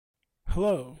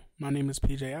Hello, my name is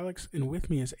PJ Alex, and with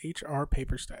me is HR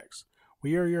Paperstacks.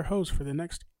 We are your hosts for the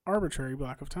next arbitrary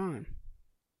block of time.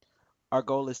 Our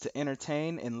goal is to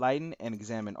entertain, enlighten, and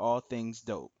examine all things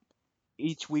dope.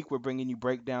 Each week, we're bringing you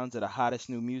breakdowns of the hottest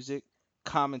new music,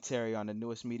 commentary on the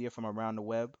newest media from around the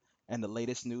web, and the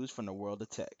latest news from the world of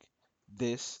tech.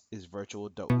 This is Virtual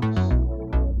Dopeness.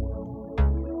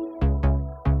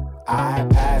 I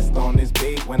passed on this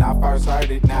beat when I first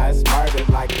heard it. Now it's murdered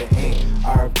like the ink.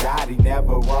 Irv Gotti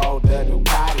never rolled the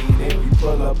Ducati. And if you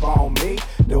pull up on me,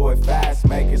 do it fast,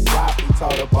 make it sloppy.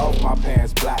 Told her both my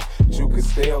parents black. But you can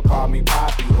still call me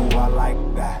Poppy. Ooh, I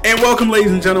like that. And welcome,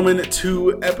 ladies and gentlemen,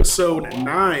 to episode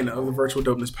 9 of the Virtual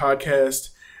Dopeness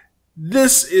podcast.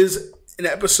 This is an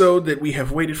episode that we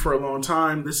have waited for a long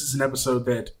time. This is an episode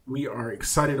that we are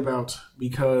excited about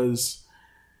because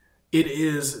it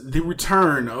is the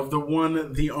return of the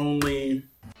one, the only.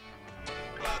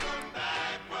 Welcome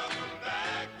back, welcome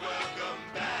back,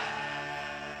 welcome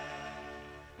back.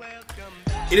 Welcome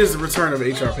back. It is the return of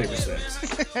HR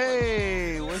Paperstacks.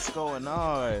 Hey, what's going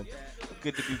on?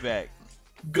 Good to be back.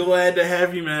 Glad to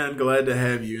have you, man. Glad to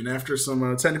have you. And after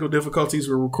some technical difficulties,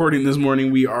 we're recording this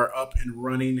morning. We are up and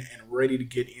running and ready to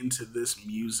get into this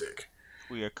music.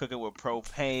 We are cooking with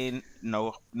propane.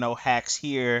 No hacks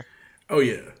here. Oh,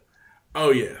 yeah. Oh,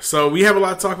 yeah. So we have a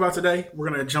lot to talk about today. We're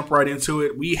going to jump right into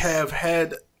it. We have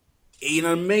had an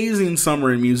amazing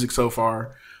summer in music so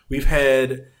far. We've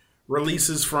had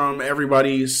releases from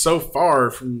everybody so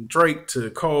far, from Drake to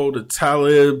Cole to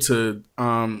Talib to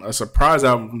a surprise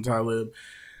album from Talib,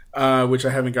 which I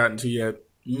haven't gotten to yet.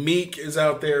 Meek is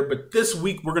out there. But this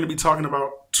week we're going to be talking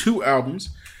about two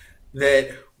albums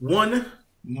that, one,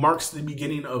 marks the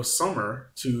beginning of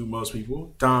summer to most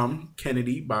people. Dom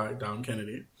Kennedy by Dom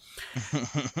Kennedy.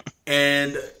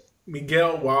 And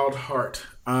Miguel Wild Heart,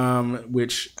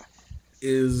 which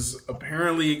is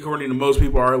apparently, according to most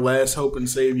people, our last hope and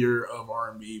savior of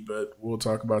R&B, but we'll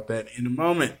talk about that in a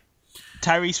moment.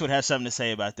 Tyrese would have something to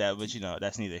say about that, but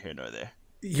that's neither here nor there.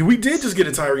 We did just get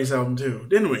a Tyrese album too,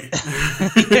 didn't we?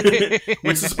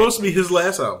 Which is supposed to be his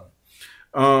last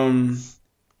album,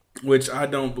 which I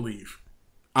don't believe.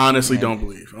 Honestly, don't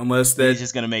believe, unless He's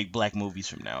just gonna make black movies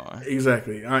from now on.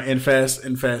 Exactly, and fast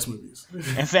movies,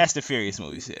 and Fast and Furious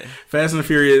movies. Yeah, Fast and the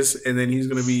Furious, and then he's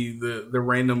gonna be the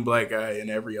random black guy in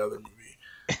every other movie,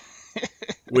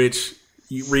 which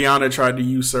Rihanna tried to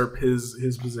usurp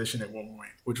his position at one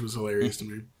point, which was hilarious to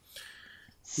me,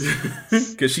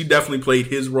 because she definitely played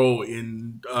his role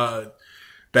in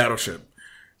Battleship.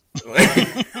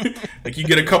 Like you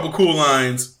get a couple cool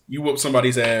lines, you whoop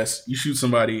somebody's ass, you shoot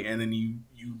somebody, and then you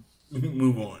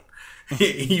move on.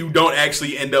 You don't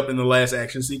actually end up in the last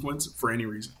action sequence for any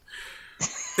reason.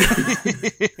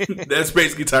 That's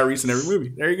basically Tyrese in every movie.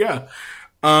 There you go.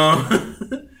 All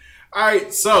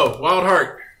right, so Wild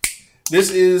Heart.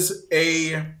 This is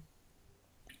a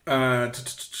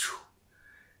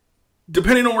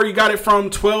depending on where you got it from,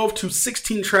 12 to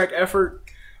 16 track effort.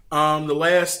 The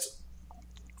last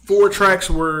 4 tracks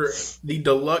were the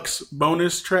deluxe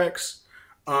bonus tracks.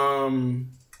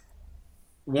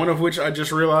 One of which I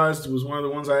just realized was one of the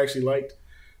ones I actually liked.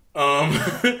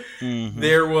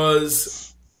 There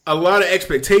was a lot of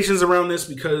expectations around this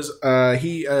because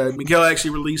Miguel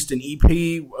actually released an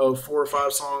EP of 4 or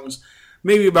 5 songs,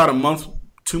 maybe about a month,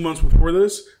 2 months before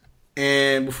this,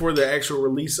 and before the actual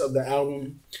release of the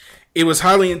album. It was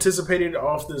highly anticipated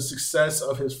off the success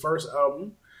of his first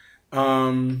album.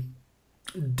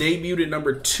 Debuted at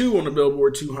number 2 on the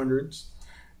Billboard 200s.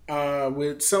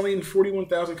 With selling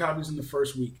 41,000 copies in the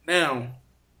first week. Now,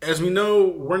 as we know,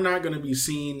 we're not going to be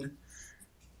seeing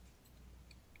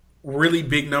really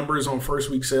big numbers on first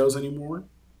week sales anymore.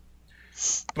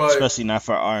 But especially not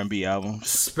for R&B albums.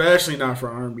 Especially not for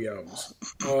R&B albums.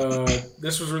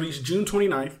 This was released June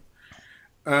 29th.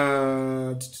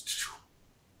 I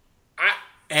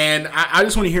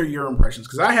just want to hear your impressions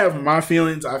because I have my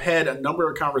feelings. I've had a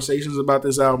number of conversations about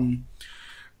this album.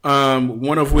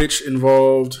 One of which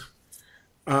involved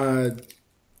a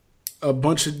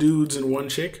bunch of dudes and one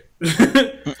chick.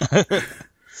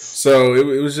 So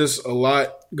it was just a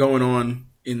lot going on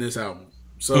in this album.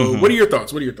 So What are your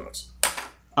thoughts?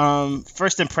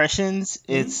 First impressions,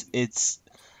 it's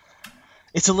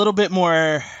a little bit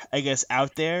more, I guess,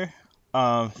 out there.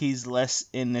 He's less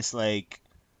in this like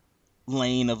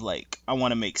lane of like I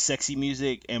want to make sexy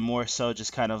music, and more so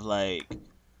just kind of like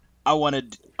I want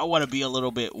to be a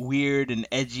little bit weird and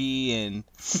edgy, and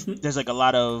there's like a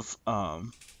lot of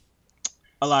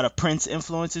Prince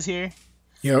influences here.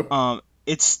 Yep.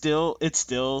 It's still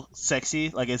sexy,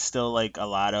 like it's still like a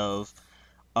lot of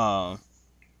I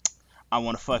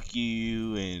want to fuck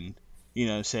you and You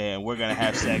know what I'm saying? We're gonna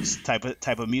have sex type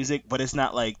of music, but it's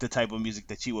not like the type of music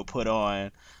that you would put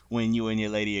on when you and your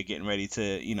lady are getting ready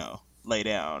to, lay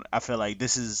down. I feel like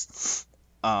this is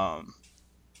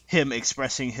him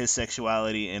expressing his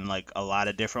sexuality in like a lot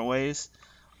of different ways.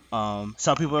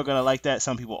 Some people are gonna like that,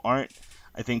 some people aren't.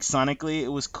 I think sonically it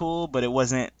was cool, but it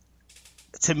wasn't.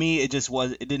 To me, it just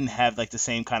was. It didn't have like the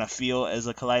same kind of feel as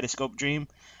a Kaleidoscope Dream,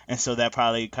 and so that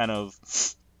probably kind of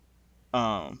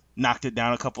knocked it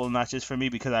down a couple of notches for me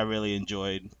because I really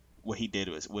enjoyed what he did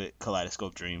with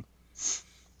Kaleidoscope Dream.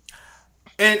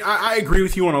 And I agree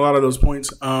with you on a lot of those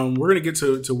points. We're going to get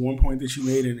to one point that you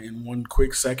made in one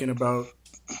quick second about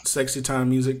sexy time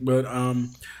music, but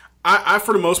I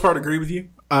for the most part agree with you.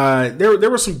 There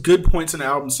were some good points in the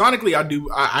album. Sonically,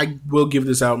 I will give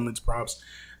this album its props.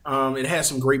 It has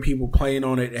some great people playing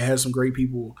on it. It has some great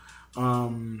people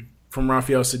from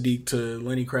Raphael Sadiq to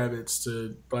Lenny Kravitz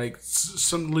to like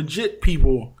some legit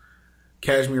people,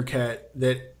 Cashmere Cat,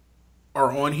 that are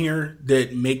on here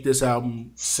that make this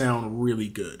album sound really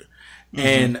good. Mm-hmm.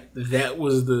 And that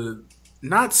was the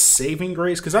not saving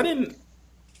grace, because I didn't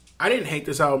hate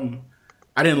this album.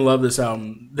 I didn't love this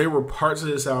album. There were parts of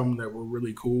this album that were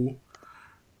really cool.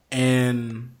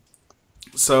 And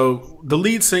so the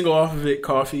lead single off of it,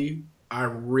 Coffee, I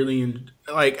really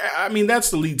like. I mean,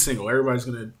 that's the lead single. Everybody's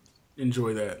gonna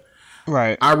enjoy that,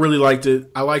 right? I really liked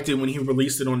it. I liked it when he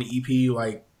released it on the EP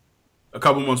like a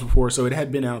couple months before, so it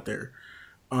had been out there.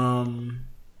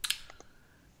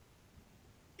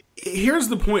 Here's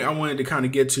the point I wanted to kind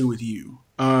of get to with you.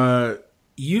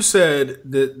 You said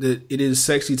that it is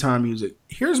sexy time music.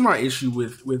 Here's my issue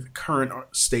with current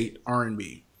state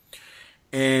R&B,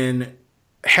 and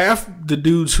half the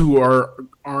dudes who are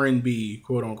R&B,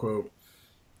 quote unquote,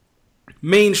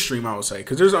 mainstream, I would say,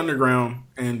 because there's underground,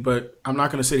 but I'm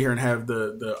not going to sit here and have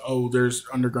the there's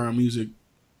underground music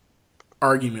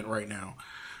argument right now.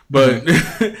 But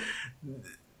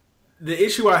the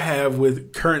issue I have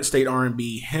with current state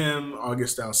R&B, him,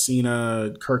 August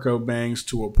Alsina, Kirko Banks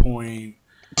to a point.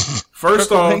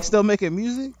 First off, Banks still making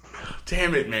music?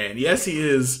 Damn it, man! Yes, he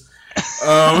is.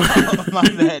 My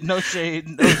bad. No shade.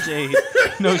 No shade.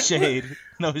 No shade.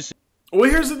 No shade. Well,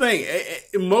 here's the thing.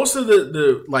 Most of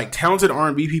the like talented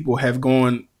R&B people have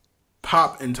gone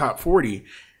pop and top 40,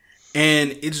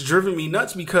 and it's driven me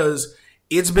nuts because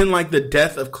it's been like the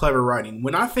death of clever writing.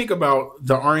 When I think about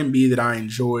the R&B that I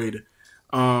enjoyed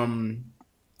growing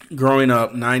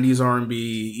up, 90s R&B,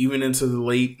 even into the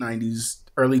late 90s,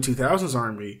 early 2000s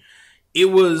R&B, it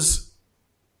was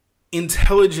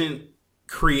intelligent,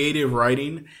 creative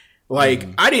writing. Like,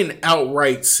 I didn't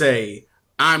outright say,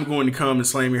 I'm going to come and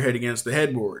slam your head against the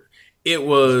headboard. It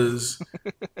was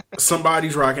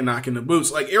somebody's rocking, knocking the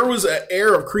boots. Like, there was an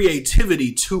air of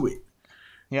creativity to it.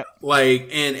 Yeah. Like,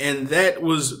 and that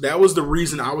was the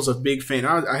reason I was a big fan.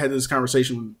 I had this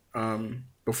conversation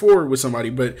before with somebody,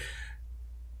 but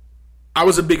I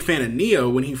was a big fan of Neo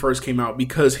when he first came out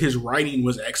because his writing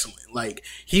was excellent. Like,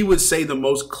 he would say the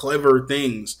most clever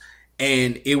things,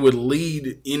 and it would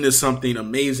lead into something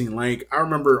amazing. Like, I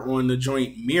remember on the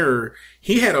joint Mirror,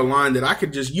 he had a line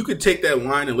that you could take that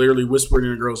line and literally whisper it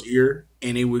in a girl's ear,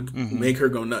 and it would make her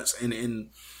go nuts. And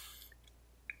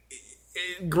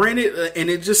granted, and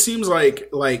it just seems like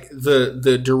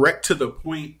the direct to the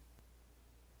point,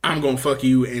 I'm gonna fuck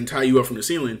you and tie you up from the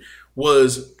ceiling,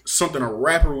 was something a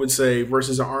rapper would say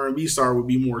versus an R&B star would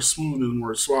be more smooth and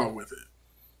more suave with it.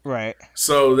 Right.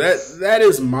 So that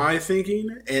is my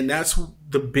thinking, and that's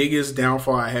the biggest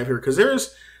downfall I have here, because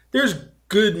there's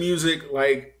good music.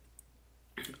 Like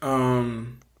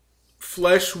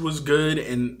Flesh was good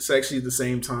and sexy at the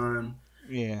same time.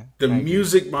 Yeah. The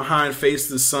music behind Face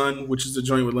the Sun, which is the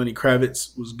joint with Lenny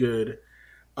Kravitz, was good.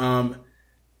 But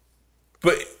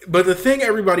the thing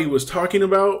everybody was talking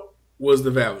about was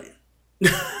the Valley.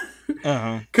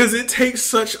 Because it takes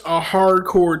such a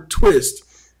hardcore twist.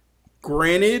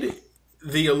 Granted,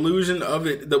 the illusion of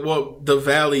it, the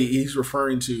Valley he's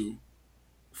referring to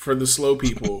for the slow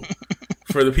people,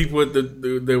 for the people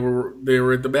they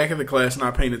were at the back of the class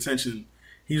not paying attention,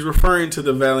 he's referring to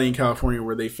the Valley in California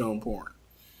where they film porn.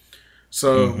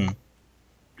 So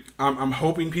I'm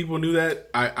hoping people knew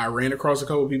that. I ran across a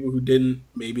couple of people who didn't.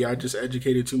 Maybe I just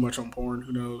educated too much on porn.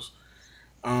 Who knows?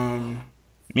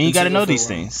 You got to know these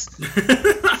things.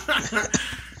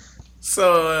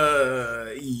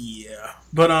 So yeah,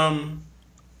 but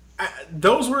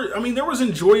there was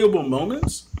enjoyable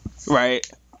moments, right?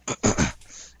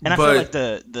 And I feel like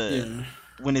the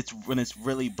when it's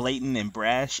really blatant and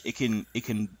brash, it can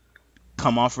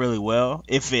come off really well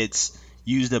if it's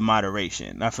used in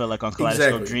moderation. I feel like on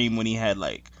Kaleidoscope Dream, when he had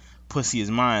like Pussy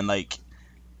Is Mine, like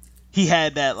he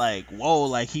had that like, whoa,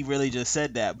 like he really just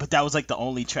said that, but that was like the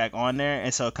only track on there,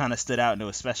 and so it kind of stood out and it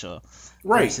was special.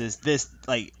 Right. Versus this,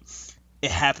 like,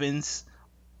 it happens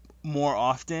more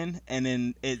often, and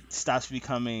then it stops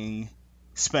becoming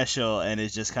special, and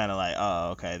it's just kind of like,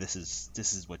 oh, okay, this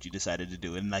is what you decided to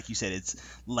do, and like you said, it's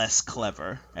less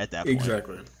clever at that point.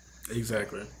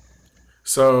 Exactly.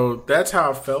 So that's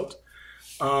how I felt.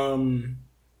 One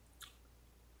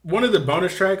of the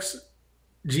bonus tracks,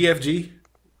 GFG,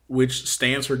 which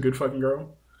stands for Good Fucking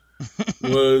Girl,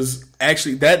 was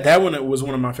actually that one was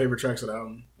one of my favorite tracks of the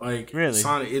album. Like, really,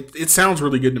 Sonic, it sounds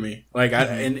really good to me. Like,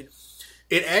 and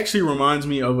it actually reminds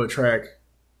me of a track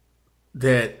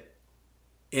that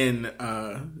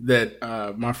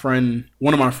my friend,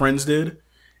 one of my friends did,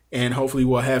 and hopefully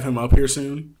we'll have him up here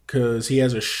soon because he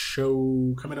has a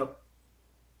show coming up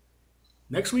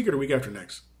next week or the week after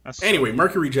next. Anyway,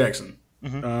 Mercury Jackson.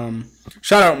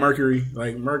 Shout out Mercury.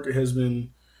 Like, Merc has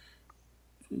been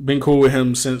cool with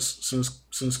him since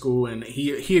school, and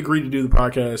he agreed to do the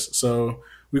podcast, so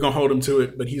we're gonna hold him to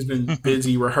it. But he's been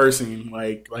busy rehearsing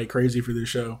like crazy for this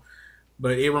show.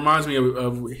 But it reminds me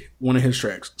of one of his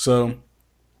tracks. So,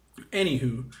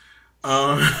 anywho,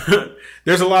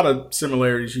 there's a lot of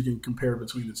similarities you can compare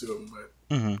between the two of them.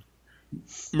 But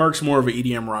Merc's more of an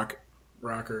EDM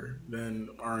rocker than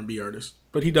R&B artist,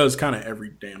 but he does kind of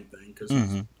every damn thing because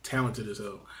he's talented as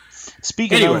hell.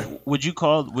 Speaking of, would you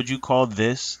call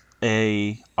this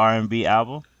a R&B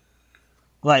album?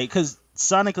 Like, because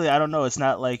sonically, I don't know, it's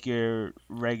not like your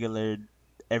regular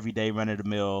everyday run of the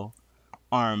mill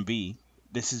R&B.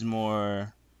 This is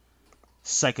more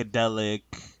psychedelic,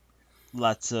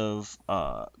 lots of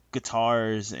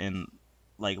guitars and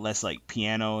like less like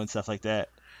piano and stuff like that.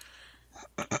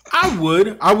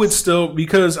 I would still,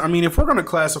 because I mean, if we're gonna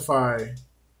classify,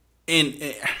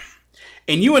 and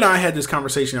you and I had this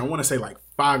conversation, I want to say like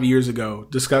 5 years ago,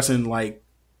 discussing like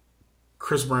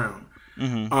Chris Brown,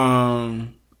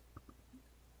 and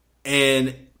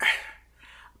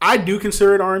I do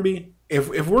consider it R&B.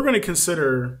 If we're gonna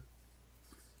consider,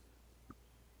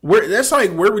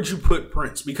 where would you put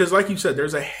Prince? Because like you said,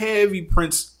 there's a heavy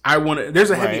Prince. I want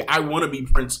to be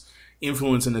Prince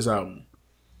influence in this album.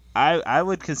 I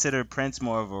would consider Prince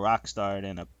more of a rock star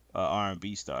than a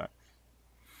R&B star.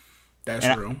 That's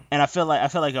true. And I feel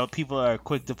like people are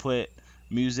quick to put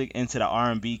music into the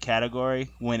R&B category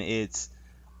when it's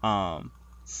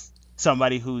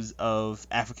somebody who's of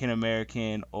African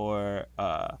American or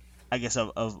I guess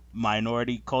of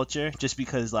minority culture, just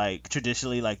because like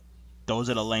traditionally like those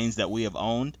are the lanes that we have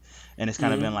owned, and it's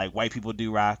kind of been like white people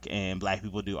do rock and black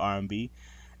people do R&B,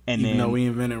 and even though we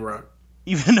invented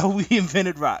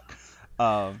rock.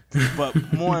 But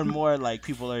more and more like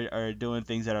people are doing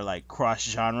things that are like cross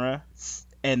genre,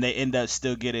 and they end up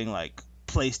still getting like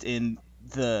placed in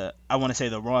the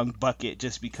wrong bucket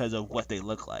just because of what they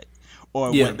look like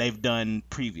or what they've done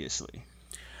previously.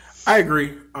 I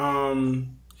agree.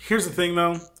 Here's the thing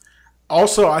though.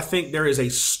 Also, I think there is a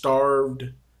starved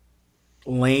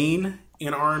lane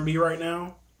in R&B right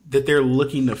now that they're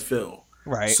looking to fill.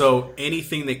 Right. So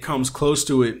anything that comes close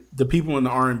to it, the people in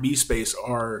the R&B space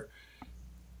are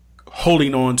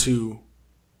holding on to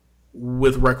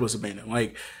with reckless abandon.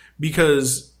 Like,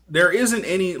 because there isn't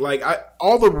any, like,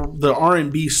 all the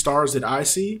R&B stars that I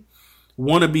see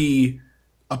want to be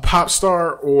a pop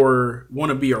star or want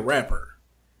to be a rapper.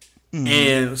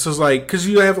 And so it's like, because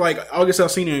you have like August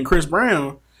Alsina and Chris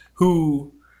Brown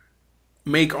who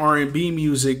make R&B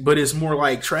music, but it's more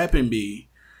like trap and B.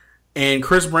 And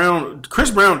Chris Brown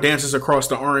dances across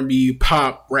the R&B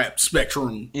pop rap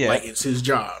spectrum like it's his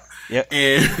job. Yep.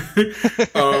 And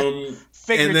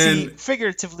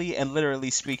figuratively and literally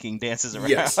speaking, dances around.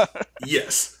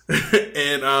 Yes.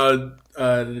 And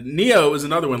Neo is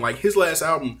another one. Like his last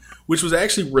album, which was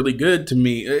actually really good to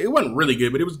me. It wasn't really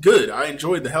good, but it was good. I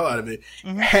enjoyed the hell out of it.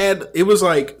 It was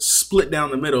like split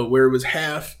down the middle, where it was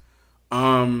half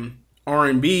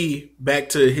R&B back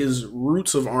to his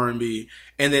roots of R&B,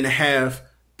 and then half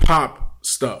pop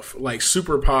stuff like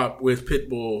super pop with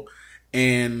Pitbull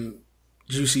and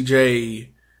Juicy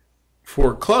J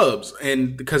for clubs,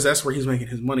 and because that's where he's making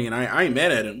his money. And I ain't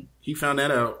mad at him. He found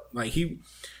that out. Like him,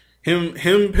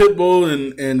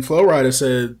 Pitbull and Flo Rida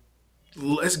said,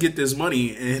 "Let's get this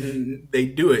money," and they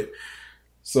do it.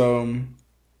 So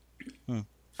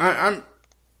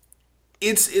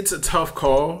It's a tough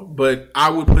call, but I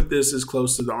would put this as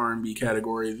close to the R&B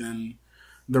category than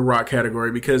the rock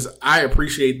category, because I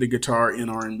appreciate the guitar in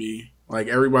R&B. Like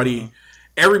everybody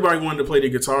wanted to play the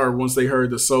guitar once they heard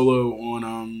the solo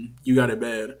on "You Got It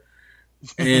Bad,"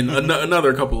 and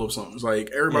another couple of songs.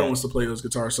 Like everybody wants to play those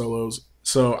guitar solos,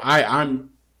 so I'm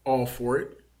all for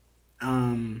it.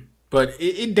 but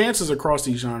it dances across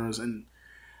these genres, and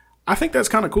I think that's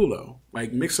kind of cool though.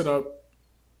 Like mix it up.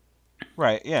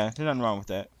 Right. Yeah. There's nothing wrong with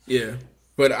that. Yeah,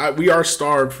 but we are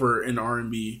starved for an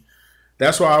R&B.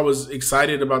 That's why I was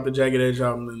excited about the Jagged Edge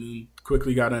album, and then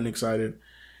quickly got unexcited,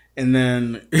 and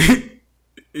then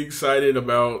excited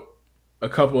about a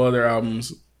couple other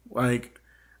albums. Like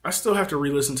I still have to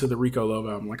re-listen to the Rico Love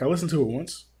album. Like I listened to it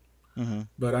once,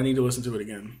 but I need to listen to it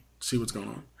again, see what's going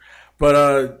on.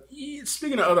 But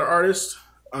speaking of other artists,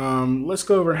 let's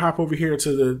go over and hop over here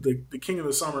to the king of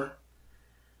the summer,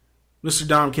 Mr.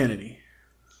 Dom Kennedy.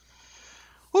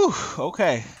 Whew,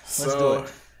 okay, let's do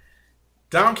it.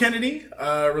 Dom Kennedy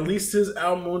released his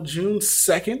album on June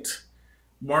 2nd,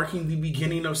 marking the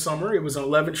beginning of summer. It was an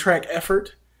 11-track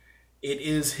effort. It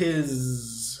is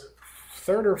his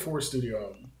third or fourth studio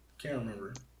album. Can't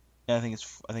remember. Yeah, I think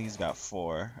he's got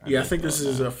 4. I think this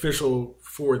is official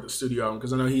for the studio album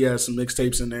because I know he has some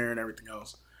mixtapes in there and everything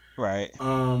else. Right.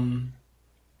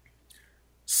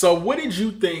 So what did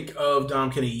you think of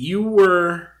Dom Kennedy? You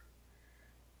were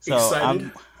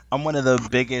excited. I'm one of the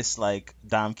biggest like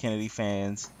Dom Kennedy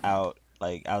fans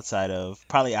outside of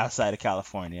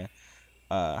California,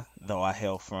 though I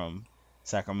hail from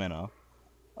Sacramento.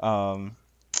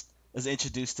 Was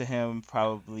introduced to him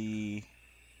probably,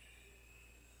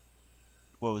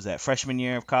 what was that, freshman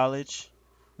year of college,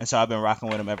 and so I've been rocking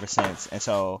with him ever since. And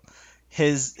so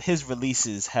his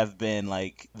releases have been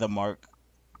like the mark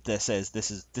that says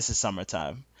this is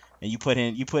summertime. And you put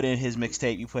in his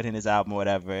mixtape, you put in his album, or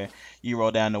whatever. You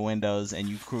roll down the windows and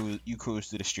you cruise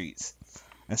through the streets.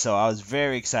 And so I was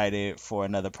very excited for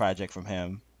another project from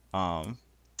him. And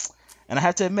I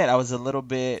have to admit, I was a little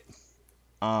bit,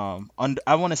 I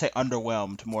want to say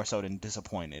underwhelmed more so than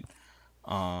disappointed.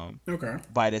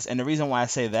 By this. And the reason why I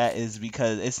say that is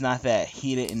because it's not that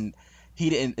he didn't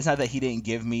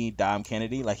give me Dom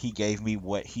Kennedy, like he gave me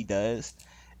what he does.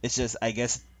 It's just, I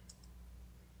guess,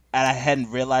 and I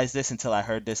hadn't realized this until I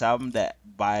heard this album, that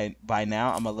by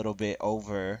now I'm a little bit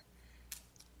over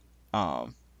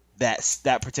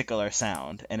that particular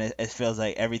sound, and it feels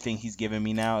like everything he's giving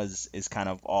me now is kind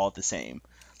of all the same.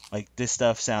 Like this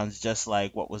stuff sounds just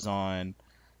like what was on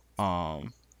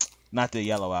not the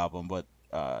Yellow album, but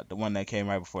the one that came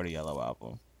right before the Yellow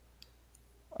album.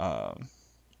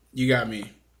 You got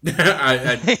me.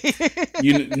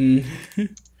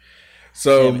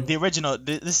 So yeah, the original.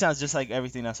 This sounds just like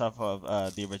everything that's off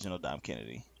of the original Dom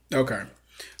Kennedy. Okay.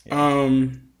 Yeah.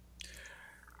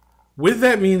 With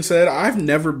that being said, I've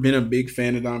never been a big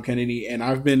fan of Dom Kennedy, and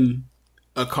I've been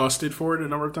accosted for it a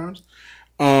number of times.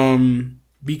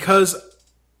 Because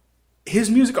his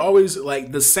music always,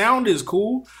 like, the sound is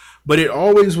cool, but it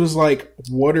always was like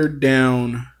watered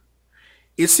down.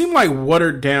 It seemed like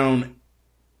watered down,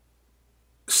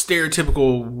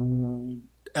 stereotypical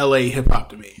LA hip hop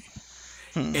to me.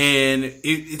 And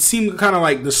it seemed kind of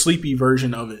like the sleepy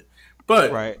version of it.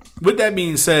 But with that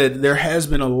being said, there has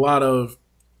been a lot of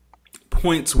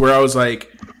points where I was like,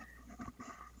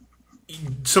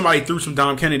 somebody threw some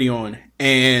Dom Kennedy on,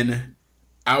 and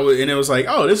it was like,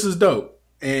 oh, this is dope.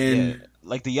 And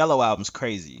like the Yellow album's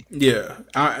crazy. Yeah.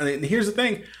 And here's the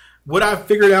thing. What I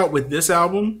figured out with this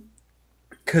album,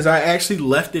 because I actually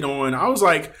left it on, I was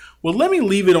like, well, let me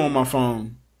leave it on my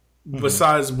phone.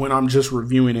 Besides when I'm just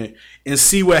reviewing it, and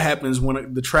see what happens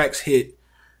when the tracks hit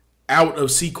out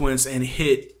of sequence and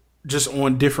hit just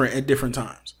on at different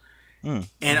times. And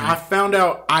I found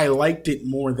out I liked it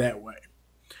more that way.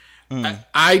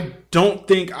 I don't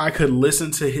think I could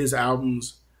listen to his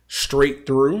albums straight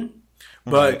through,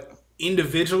 but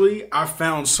individually, I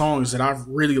found songs that I've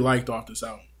really liked off this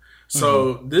album.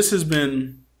 So this has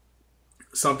been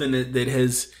something that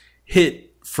has hit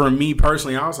for me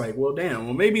personally. I was like, well, damn,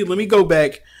 well, maybe let me go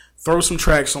back, throw some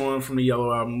tracks on from the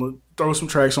Yellow album, throw some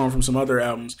tracks on from some other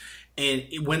albums, and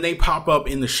when they pop up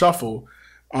in the shuffle,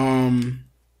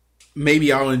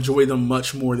 maybe I'll enjoy them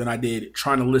much more than I did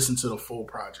trying to listen to the full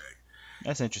project.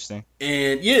 That's interesting.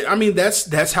 And yeah, I mean,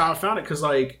 that's how I found it, because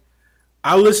like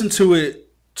I listened to it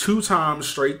 2 times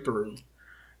straight through,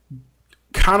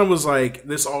 kind of was like,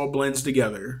 this all blends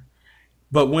together.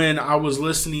 But when I was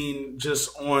listening just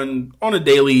on a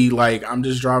daily, like I'm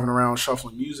just driving around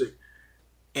shuffling music,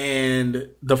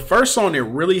 and the first song that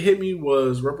really hit me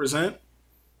was "Represent."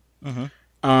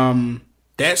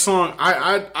 That song,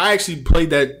 I actually played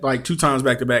that like 2 times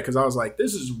back to back because I was like,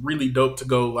 this is really dope to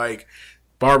go like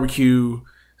barbecue,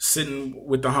 sitting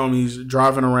with the homies,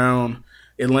 driving around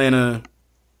Atlanta,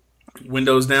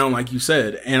 windows down, like you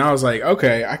said, and I was like,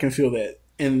 okay, I can feel that,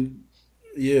 and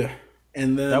yeah.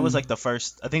 And then that was like the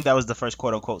first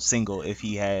quote unquote single, if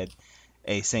he had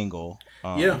a single.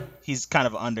 He's kind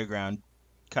of an underground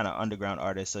kind of underground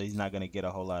artist, so he's not gonna get a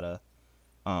whole lot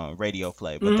of radio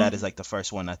play. But that is like the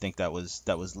first one I think that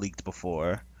was leaked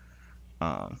before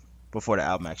the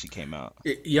album actually came out.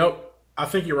 Yep. I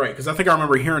think you're right, because I think I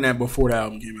remember hearing that before the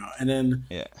album came out. And then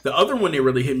Yeah. the other one that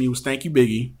really hit me was Thank You,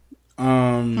 Biggie.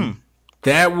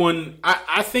 That one,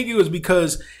 I think it was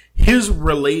because his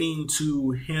relating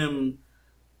to him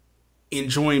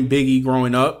enjoying Biggie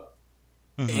growing up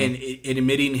and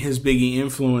admitting his Biggie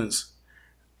influence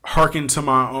harkened to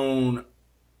my own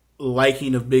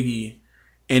liking of Biggie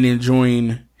and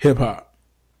enjoying hip hop.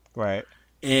 Right.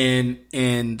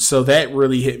 And so that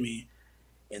really hit me.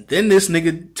 And then this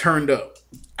nigga turned up.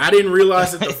 I didn't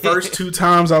realize it the first 2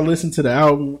 times I listened to the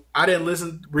album. I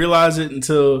didn't realize it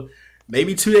until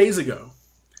maybe 2 days ago.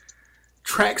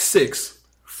 Track 6,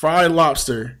 Fried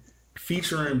Lobster,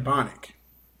 featuring Bonic.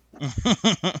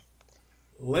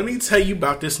 Let me tell you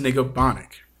about this nigga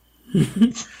Bonic.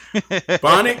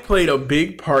 Bonic played a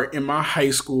big part in my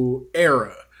high school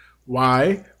era.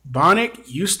 Why? Bonic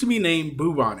used to be named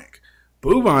Bubonic.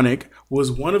 Bubonic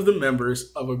was one of the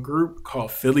members of a group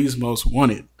called Philly's Most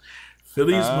Wanted.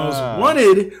 Philly's Most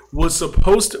Wanted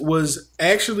was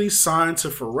actually signed to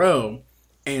Pharrell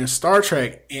and Star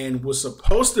Trek and was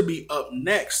supposed to be up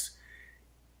next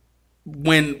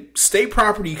when State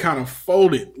Property kind of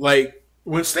folded. Like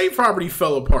when State Property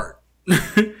fell apart,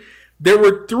 there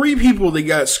were 3 people that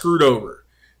got screwed over: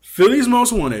 Philly's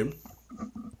Most Wanted,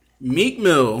 Meek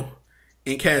Mill,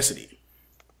 and Cassidy.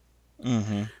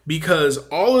 Because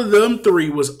all of them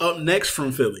 3 was up next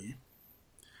from Philly.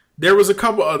 There was a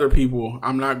couple other people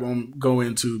I'm not going to go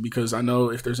into because I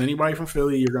know if there's anybody from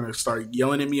Philly, you're going to start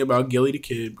yelling at me about Gilly the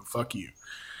Kid, but fuck you.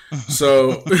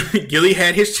 So Gilly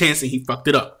had his chance and he fucked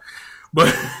it up.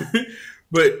 But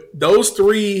those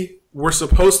 3 were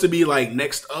supposed to be like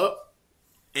next up,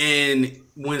 and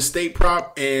when State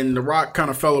Prop and The Rock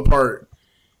kind of fell apart,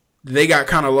 they got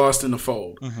kind of lost in the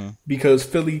fold because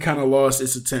Philly kind of lost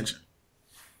its attention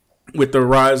with the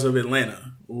rise of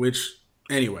Atlanta, which,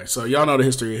 anyway, so y'all know the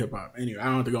history of hip-hop. Anyway, I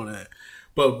don't have to go into that.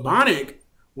 But Bonic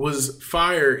was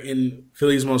fire in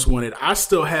Philly's Most Wanted. I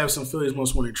still have some Philly's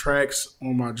Most Wanted tracks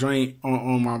on my joint,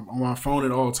 on my phone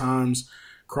at all times,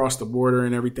 across the border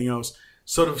and everything else.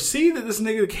 So to see that this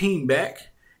nigga came back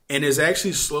and is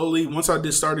actually slowly, once I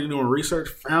just started doing research,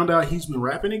 found out he's been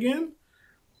rapping again,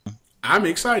 I'm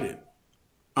excited.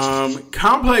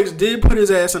 Complex did put his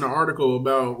ass in an article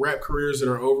about rap careers that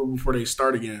are over before they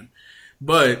start again,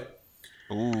 but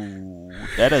ooh,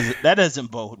 that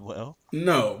doesn't bode well.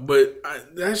 No, but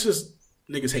that's just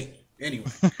niggas hating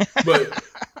anyway. But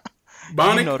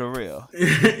Bonic, you know the real.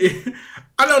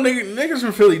 I know niggas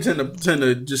from Philly tend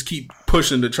to just keep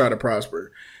pushing to try to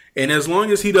prosper, and as long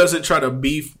as he doesn't try to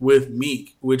beef with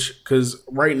Meek, because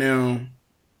right now,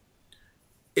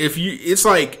 it's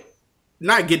like.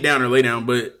 Not get down or lay down,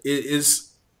 but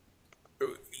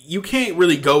you can't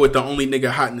really go with the only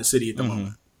nigga hot in the city at the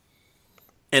moment.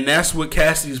 And that's what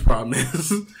Cassidy's problem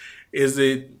is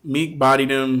that Meek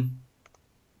bodied him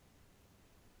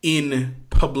in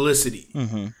publicity.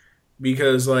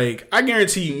 Because, like, I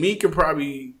guarantee you Meek it would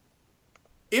probably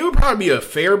be a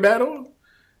fair battle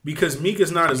because Meek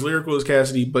is not as lyrical as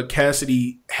Cassidy, but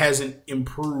Cassidy hasn't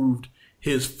improved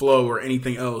his flow or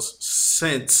anything else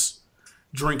since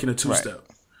drinking a 2-step. Right.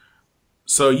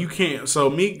 So you can't. So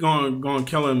Meek going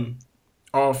kill him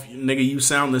off, nigga. You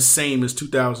sound the same as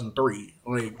 2003,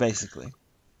 like basically.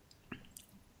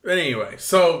 But anyway,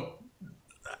 so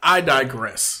I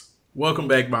digress. Welcome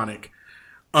back, Bonic.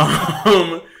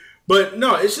 But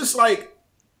no, it's just like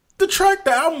the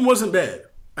album wasn't bad,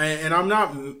 and I'm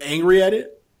not angry at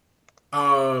it.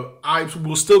 I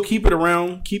will still keep it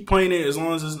around, keep playing it as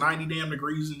long as it's 90 damn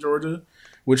degrees in Georgia,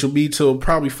 which will be till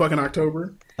probably fucking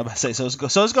October. I'm about to say, so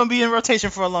it's gonna be in rotation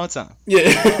for a long time. Yeah.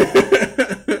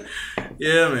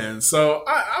 Yeah, man. So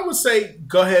I would say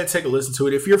go ahead and take a listen to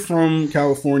it. If you're from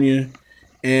California,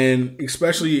 and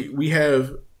especially we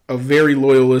have a very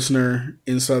loyal listener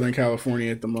in Southern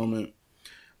California at the moment.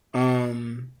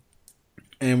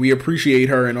 And we appreciate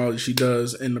her and all that she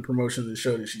does and the promotion of the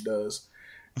show that she does.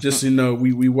 Just so you know,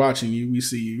 we watching you, we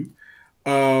see you.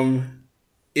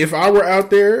 If I were out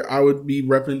there, I would be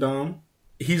repping Dom.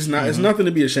 He's not. It's nothing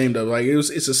to be ashamed of. Like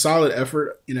it's a solid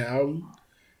effort in the album.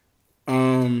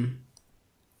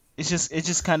 It's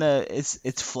just kind of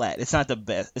it's flat. It's not the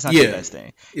best. It's not the best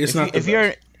thing.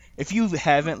 If you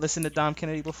haven't listened to Dom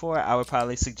Kennedy before, I would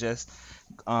probably suggest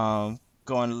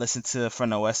going to listen to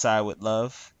From the West Side with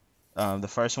Love, the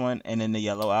first one, and then the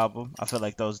Yellow album. I feel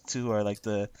like those two are like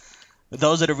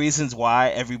those are the reasons why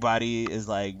everybody is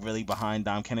like really behind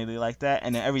Dom Kennedy like that,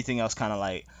 and then everything else kind of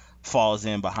like falls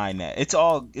in behind that. It's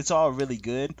all really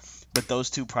good, but those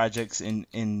two projects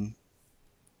in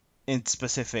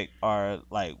specific are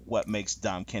like what makes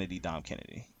Dom Kennedy Dom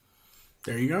Kennedy.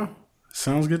 There you go.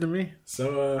 Sounds good to me.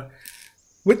 So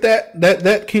with that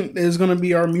is going to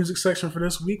be our music section for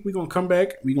this week. We're going to come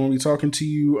back. We're going to be talking to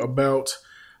you about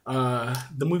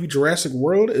the movie Jurassic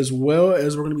World, as well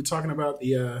as we're going to be talking about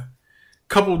the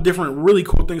couple of different really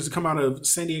cool things to come out of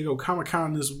San Diego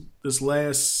Comic-Con this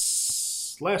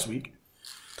last week.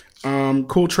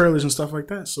 Cool trailers and stuff like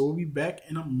that. So we'll be back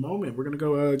in a moment. We're going to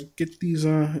go get these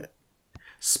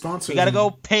sponsors. We got to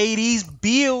go pay these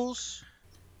bills.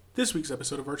 This week's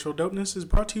episode of Virtual Dopeness is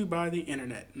brought to you by the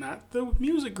internet, not the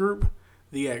music group,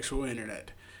 the actual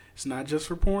internet. It's not just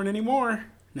for porn anymore.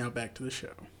 Now back to the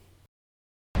show.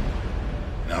 You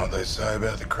know what they say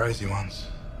about the crazy ones?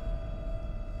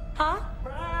 Huh?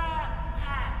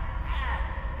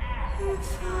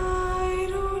 If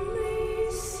I'd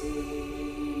only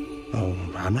see Oh,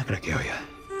 I'm not gonna kill you.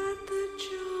 that the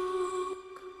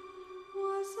joke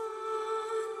was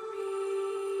on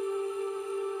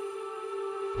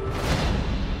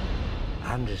me.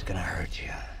 I'm just gonna hurt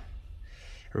you.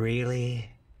 Really,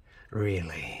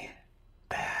 really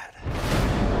bad.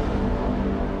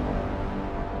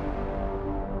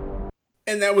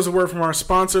 And that was a word from our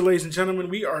sponsor, ladies and gentlemen.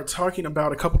 We are talking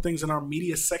about a couple things in our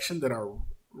media section that are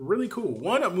really cool.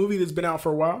 One, a movie that's been out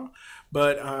for a while,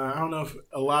 but I don't know if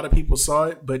a lot of people saw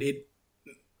it, but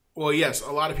well, yes,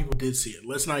 a lot of people did see it.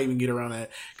 Let's not even get around that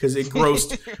because it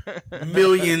grossed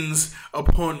millions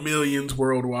upon millions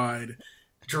worldwide.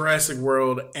 Jurassic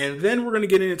World. And then we're going to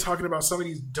get into talking about some of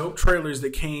these dope trailers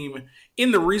that came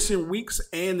in the recent weeks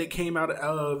and that came out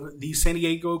of the San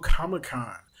Diego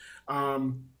Comic-Con.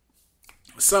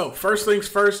 So, first things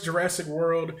first, Jurassic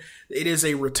World. It is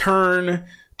a return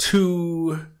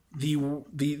to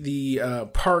the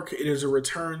park. It is a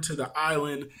return to the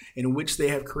island in which they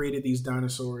have created these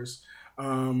dinosaurs.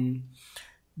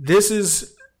 This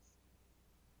is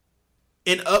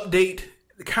an update.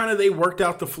 Kind of, they worked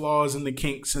out the flaws and the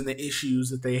kinks and the issues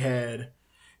that they had,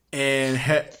 and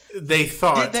they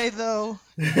thought. Did they though?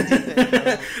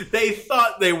 They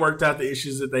thought they worked out the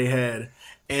issues that they had,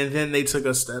 and then they took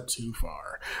a step too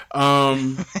far.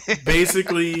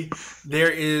 Basically,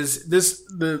 there is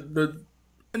the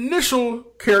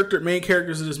initial main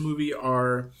characters of this movie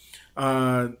are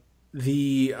not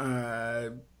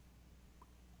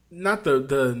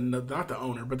the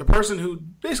owner, but the person who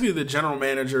basically the general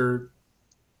manager,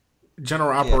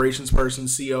 general operations person,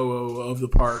 COO of the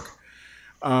park,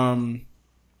 and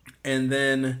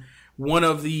then one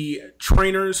of the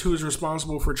trainers who is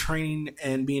responsible for training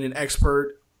and being an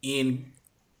expert in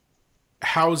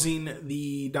housing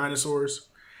the dinosaurs,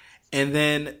 and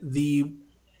then the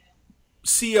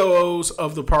COOs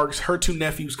of the parks. Her two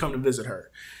nephews come to visit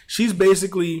her. She's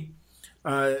basically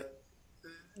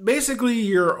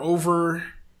your over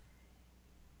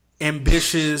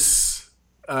ambitious.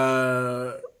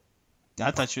 I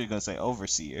thought you were gonna say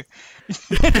overseer.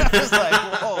 I was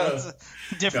like, whoa, it's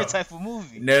a different type of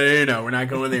movie. No, we're not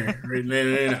going there.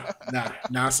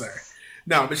 No, sir.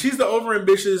 No, but she's the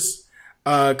overambitious,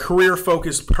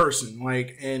 career-focused person.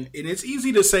 Like, and it's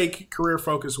easy to say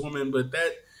career-focused woman, but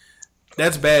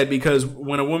that's bad because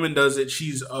when a woman does it,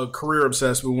 she's a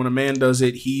career-obsessed. But when a man does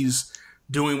it, he's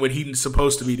doing what he's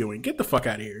supposed to be doing. Get the fuck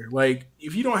out of here. Like,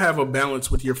 if you don't have a balance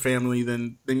with your family,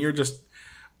 then you're just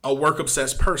a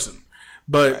work-obsessed person.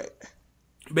 But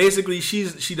basically, she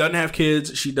doesn't have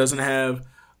kids. She doesn't have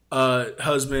a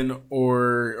husband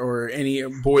or any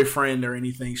boyfriend or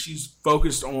anything. She's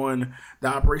focused on the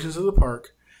operations of the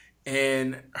park,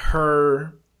 and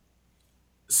her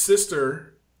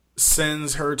sister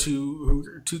sends her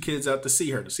two kids out to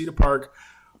see the park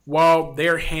while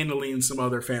they're handling some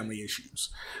other family issues.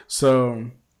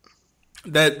 So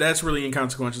that's really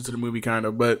inconsequential to the movie, kind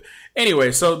of. But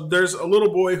anyway, so there's a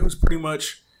little boy who's pretty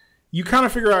much, you kind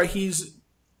of figure out he's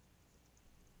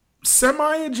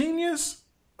semi a genius.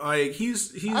 Like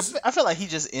he's I feel like he's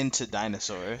just into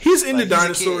dinosaurs. He's into like,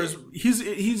 dinosaurs.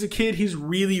 He's a kid. He's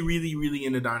really, really, really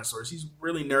into dinosaurs. He's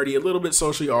really nerdy, a little bit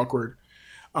socially awkward.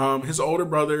 His older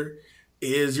brother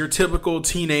is your typical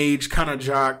teenage kind of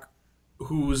jock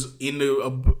who's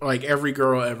into like every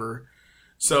girl ever.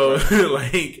 So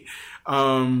like,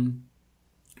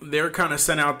 they're kind of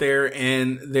sent out there,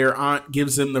 and their aunt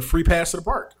gives them the free pass to the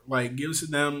park. Like gives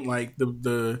them like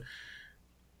the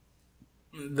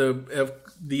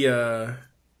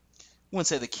wouldn't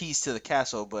say the keys to the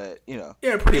castle, but yeah,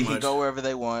 they pretty can much go wherever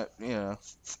they want.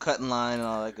 Cut in line and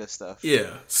all that good stuff.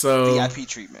 Yeah, so VIP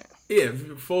treatment. Yeah,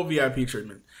 full VIP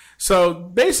treatment. So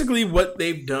basically, what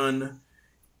they've done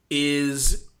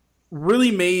is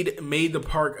really made the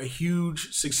park a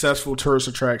huge, successful tourist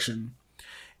attraction,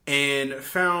 and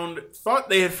thought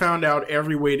they had found out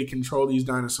every way to control these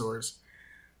dinosaurs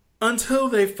until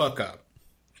they fuck up.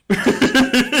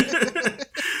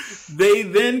 They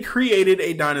then created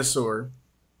a dinosaur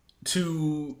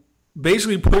to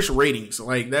basically push ratings.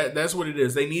 Like that's what it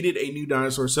is. They needed a new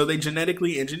dinosaur, so they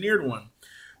genetically engineered one.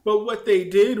 But what they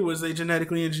did was they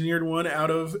genetically engineered one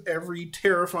out of every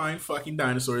terrifying fucking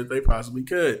dinosaur that they possibly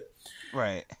could.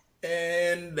 Right.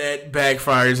 And that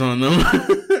backfires on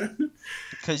them.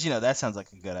 Because, you know, that sounds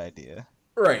like a good idea.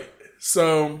 Right.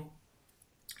 So,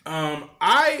 I'll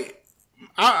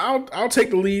take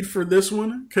the lead for this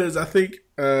one because I think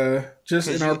just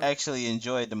in you actually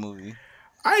enjoyed the movie.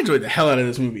 I enjoyed the hell out of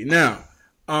this movie. Now,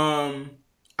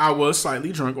 I was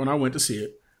slightly drunk when I went to see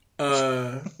it,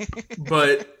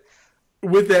 but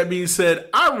with that being said,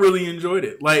 I really enjoyed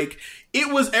it. Like,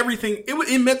 it was everything.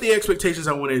 It met the expectations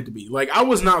I wanted it to be. Like, I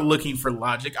was not looking for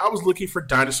logic. I was looking for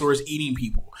dinosaurs eating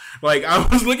people. Like, I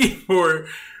was looking for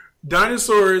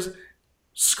dinosaurs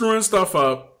screwing stuff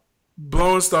up,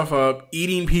 blowing stuff up,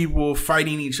 eating people,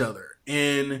 fighting each other.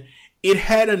 And it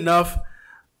had enough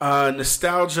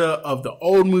nostalgia of the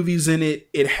old movies in it.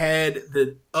 It had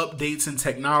the updates in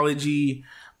technology.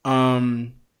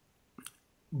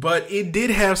 But it did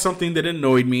have something that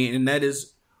annoyed me, and that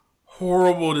is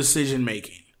horrible decision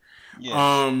making. Yes.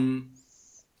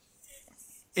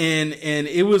 And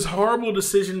it was horrible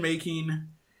decision making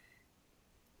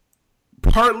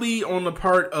partly on the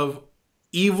part of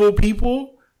evil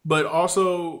people, but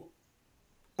also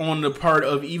on the part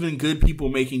of even good people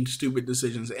making stupid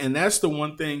decisions. And that's the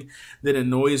one thing that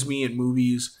annoys me in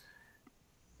movies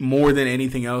more than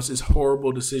anything else is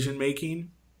horrible decision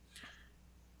making.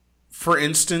 For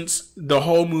instance, the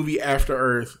whole movie After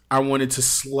Earth, I wanted to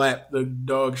slap the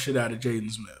dog shit out of Jaden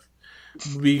Smith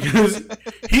because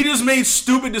he just made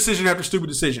stupid decision after stupid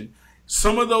decision.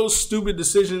 Some of those stupid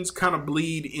decisions kind of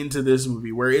bleed into this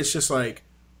movie where it's just like,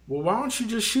 well, why don't you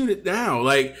just shoot it down?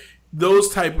 Like those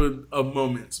type of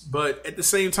moments. But at the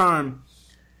same time,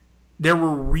 there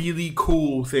were really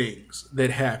cool things that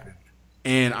happened,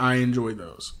 and I enjoyed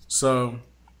those. So,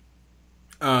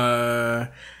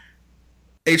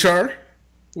 HR,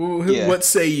 what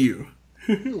say you?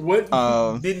 What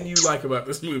didn't you like about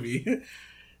this movie?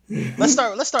 Let's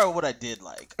start with what I did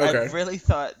like. Okay. I really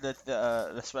thought that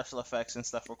the special effects and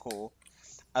stuff were cool.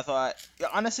 I thought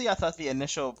the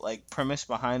initial like premise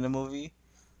behind the movie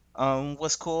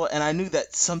was cool, and I knew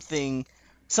that something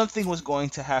was going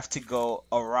to have to go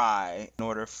awry in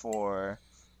order for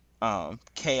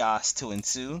chaos to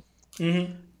ensue.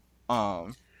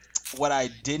 Mm-hmm. What I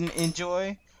didn't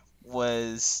enjoy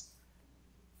was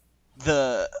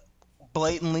the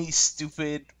blatantly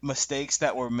stupid mistakes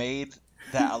that were made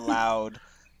that allowed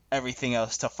everything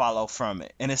else to follow from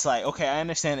it. And it's like, okay, I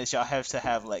understand that y'all have to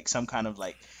have like some kind of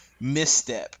like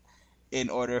misstep in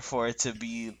order for it to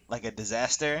be like a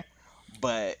disaster,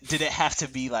 but did it have to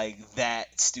be like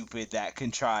that stupid, that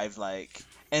contrived, like,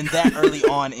 and that early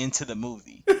on into the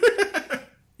movie?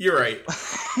 You're right.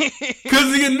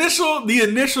 Because the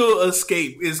initial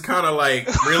escape is kind of like,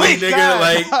 really, nigga?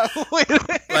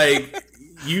 Like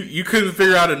you couldn't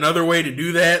figure out another way to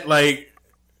do that? Like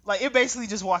it basically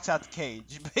just walks out the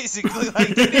cage. Basically,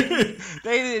 like they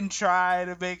didn't try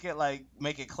to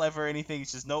make it clever or anything.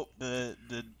 It's just nope. The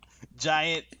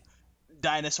giant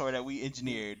dinosaur that we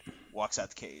engineered walks out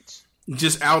the cage.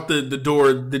 Just out the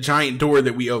door, the giant door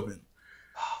that we opened.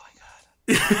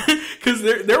 Because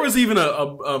there was even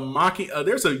a mocking.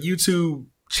 There's a YouTube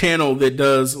channel that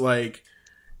does like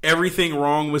everything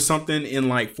wrong with something in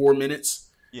like 4 minutes.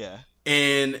 Yeah.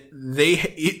 And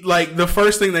like the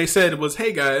first thing they said was,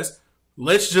 "Hey guys,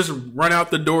 let's just run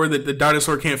out the door that the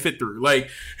dinosaur can't fit through." Like,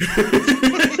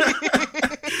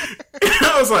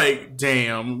 I was like,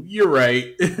 "Damn, you're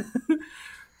right."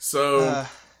 So.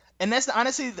 And that's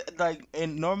honestly like,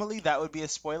 and normally that would be a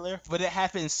spoiler, but it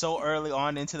happens so early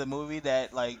on into the movie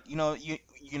that like, you know, you're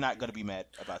not gonna be mad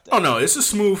about that. Oh no, it's a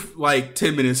smooth like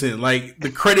 10 minutes in. Like the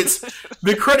credits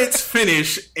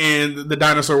finish and the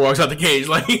dinosaur walks out the cage.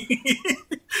 Like,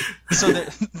 so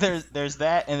there's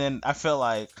that, and then I feel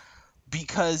like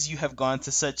because you have gone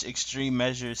to such extreme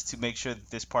measures to make sure that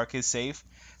this park is safe,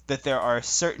 that there are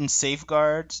certain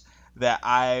safeguards that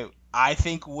I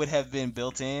think would have been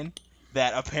built in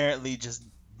that apparently just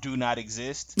do not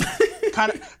exist.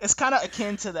 It's kind of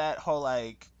akin to that whole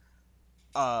like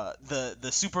the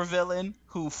supervillain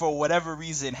who for whatever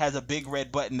reason has a big red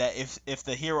button that if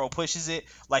the hero pushes it,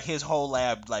 like his whole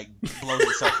lab like blows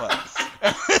itself up.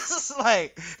 It's just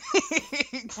like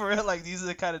for real, like these are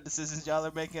the kind of decisions y'all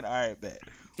are making. All right, bet.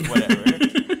 Whatever.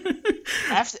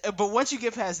 But once you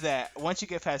get past that,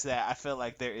 I feel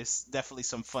like there is definitely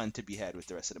some fun to be had with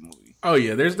the rest of the movie. Oh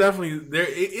yeah, there's definitely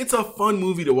it's a fun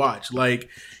movie to watch. Like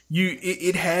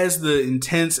it has the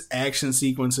intense action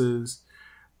sequences.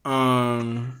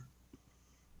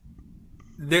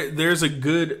 There's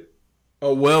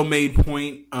a well-made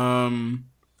point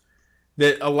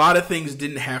that a lot of things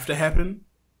didn't have to happen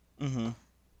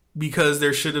because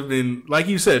there should have been, like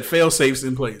you said, fail-safes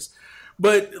in place.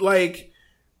 But like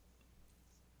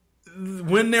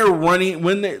when they're dealing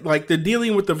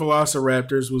with the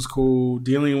Velociraptors was cool.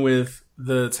 Dealing with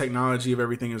the technology of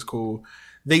everything is cool.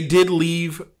 They did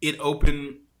leave it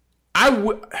open.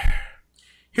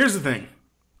 Here's the thing.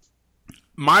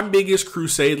 My biggest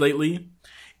crusade lately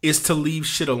is to leave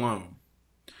shit alone.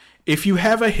 If you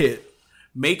have a hit,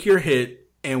 make your hit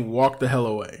and walk the hell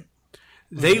away.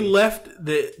 They left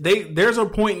there's a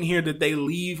point in here that they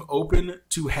leave open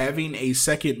to having a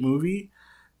second movie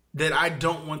that I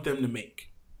don't want them to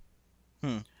make.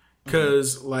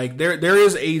 Because like there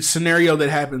is a scenario that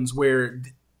happens where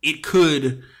it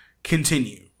could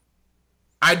continue.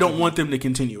 I don't want them to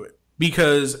continue it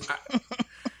because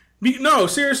no,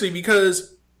 seriously,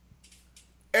 because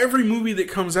every movie that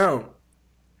comes out,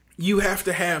 you have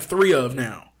to have 3 of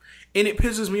now. And it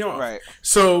pisses me off. Right.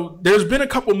 So there's been a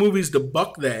couple movies to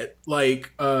buck that,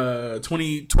 like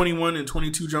 2021 and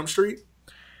 22 Jump Street.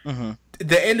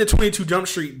 The end of 22 Jump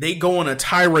Street, they go on a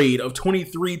tirade of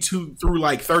 23 through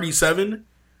like 37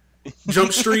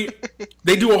 Jump Street.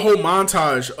 They do a whole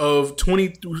montage of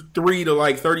 23 to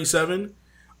like 37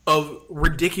 of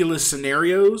ridiculous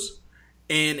scenarios.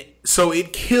 And so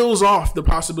it kills off the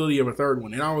possibility of a third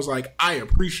one. And I was like, I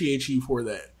appreciate you for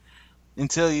that.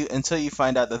 Until you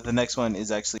find out that the next one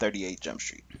is actually 38 Jump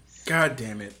Street. God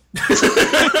damn it.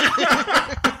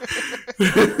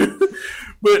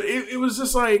 But it was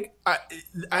just like,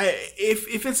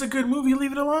 if it's a good movie,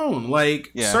 leave it alone.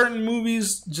 Like, certain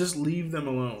movies, just leave them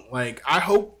alone. Like, I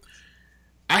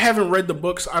haven't read the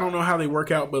books. I don't know how they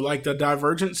work out, but like the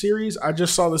Divergent series, I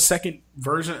just saw the second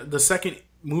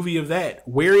movie of that.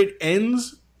 Where it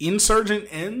ends, Insurgent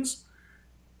ends,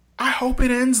 I hope it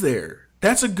ends there.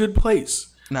 That's a good place.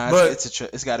 Nah,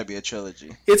 it's got to be a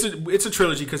trilogy. It's a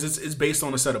trilogy because it's based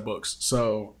on a set of books.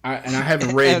 So I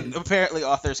haven't read. And apparently,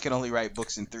 authors can only write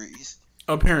books in 3s.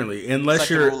 Apparently, unless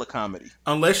it's like the rule of comedy.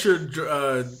 Unless you're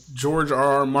George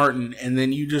R.R. Martin, and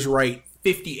then you just write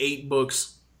 58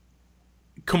 books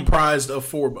comprised of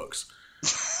 4 books.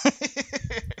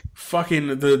 Fucking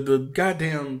the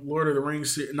goddamn Lord of the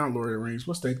Rings, not Lord of the Rings.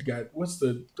 What's that guy? What's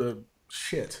the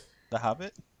shit? The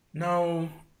Hobbit? No.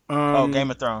 Game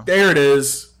of Thrones. There it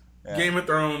is. Yeah. Game of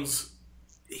Thrones.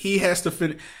 He has to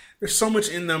finish. There's so much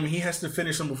in them. He has to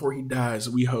finish them before he dies.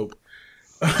 We hope.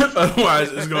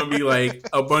 Otherwise, it's going to be like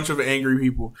a bunch of angry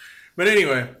people. But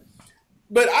anyway.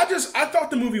 But I thought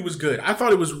the movie was good. I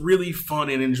thought it was really fun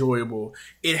and enjoyable.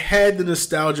 It had the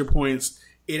nostalgia points.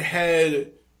 It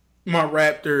had my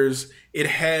Raptors. It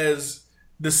has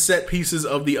the set pieces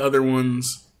of the other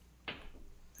ones.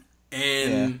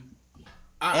 And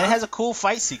it has a cool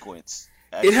fight sequence.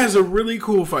 Actually. It has a really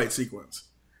cool fight sequence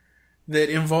that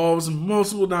involves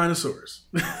multiple dinosaurs.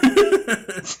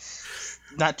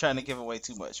 Not trying to give away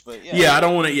too much, but I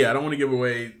don't want to give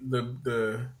away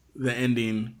the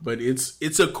ending, but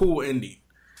it's a cool ending,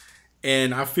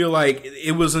 and I feel like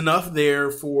it was enough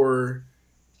there for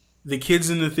the kids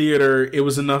in the theater. It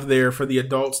was enough there for the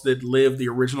adults that lived the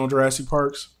original Jurassic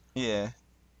Parks. Yeah,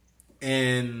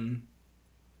 and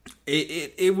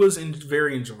it was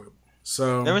very enjoyable.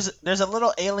 So there's a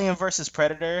little Alien versus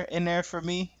Predator in there for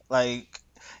me. Like,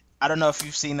 I don't know if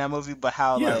you've seen that movie, but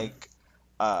how like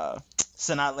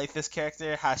Sanaa Lathan's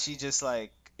character, how she just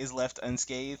like is left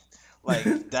unscathed. Like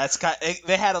that's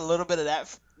they had a little bit of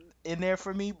that in there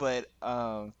for me, but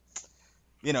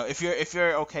if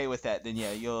you're okay with that, then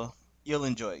yeah, you'll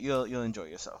enjoy it. You'll enjoy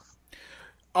yourself.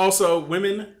 Also,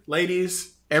 women,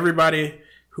 ladies, everybody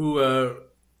who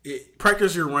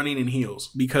practice your running in heels,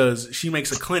 because she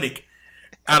makes a clinic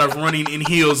out of running in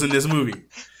heels in this movie.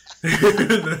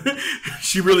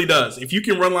 She really does. If you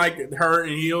can run like her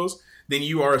in heels, then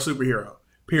you are a superhero.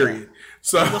 Period. Yeah.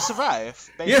 So you'll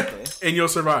survive, basically. Yeah, and you'll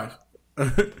survive.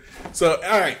 So,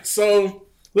 all right. So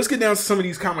let's get down to some of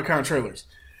these Comic-Con trailers.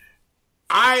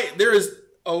 There is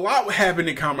a lot happened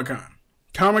at Comic-Con.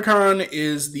 Comic-Con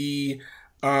is the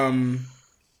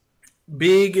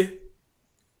big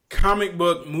comic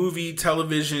book, movie,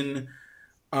 television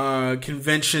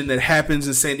convention that happens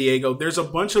in San Diego. There's a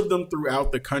bunch of them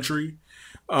throughout the country.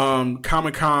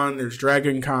 Comic-Con, there's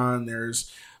Dragon Con,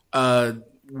 there's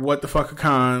what the fuck a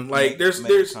con. Like there's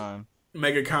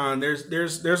MegaCon.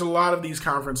 There's a lot of these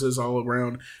conferences all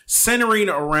around, centering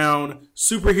around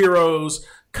superheroes,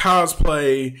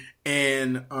 cosplay,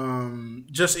 and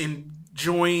just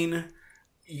enjoying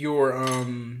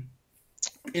these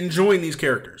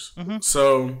characters.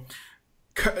 So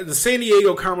the San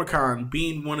Diego Comic-Con,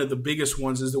 being one of the biggest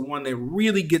ones, is the one that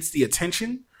really gets the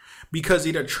attention because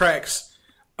it attracts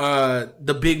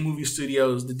the big movie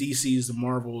studios, the DCs, the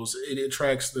Marvels. It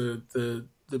attracts the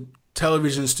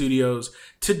television studios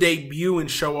to debut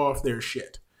and show off their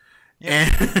shit. Yeah.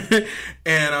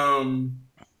 And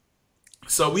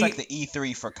so it's like the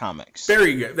E3 for comics. There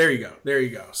you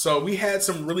go. So we had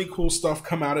some really cool stuff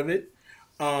come out of it.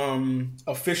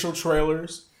 Official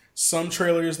trailers. Some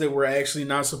trailers that were actually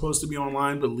not supposed to be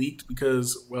online but leaked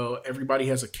because, well, everybody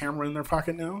has a camera in their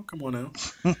pocket now. Come on now.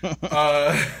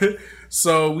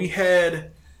 So we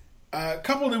had a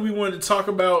couple that we wanted to talk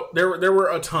about. There were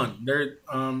a ton.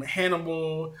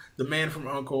 Hannibal, The Man from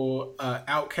U.N.C.L.E.,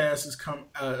 Outcast is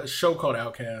a show called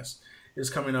Outcast is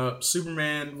coming up.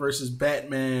 Superman versus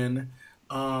Batman.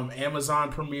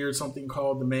 Amazon premiered something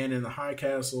called The Man in the High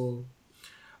Castle.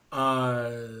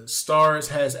 Stars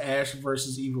has Ash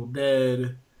versus Evil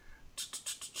Dead.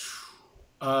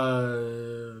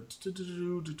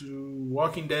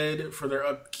 Walking Dead for their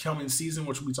upcoming season,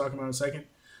 which we'll be talking about in a second.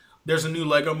 There's a new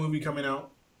Lego movie coming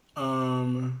out.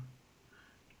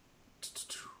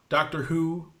 Doctor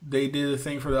Who, they did a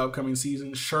thing for the upcoming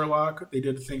season. Sherlock, they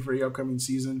did a thing for the upcoming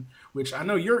season, which I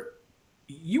know you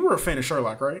were a fan of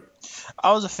Sherlock, right?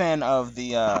 I was a fan of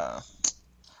the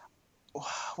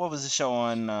what was the show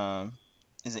on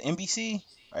is it NBC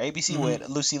or ABC with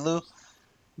Lucy Liu?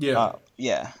 Yeah.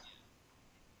 Yeah.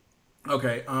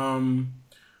 Okay.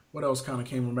 What else kind of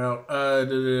came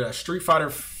about? Street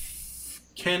Fighter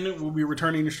Ken will be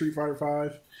returning to Street Fighter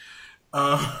 5.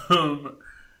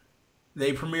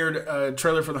 They premiered a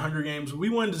trailer for the Hunger Games. We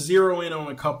wanted to zero in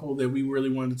on a couple that we really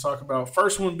wanted to talk about.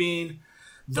 First one being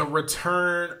the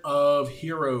return of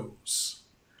Heroes.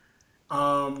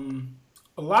 A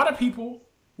lot of people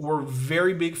were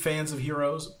very big fans of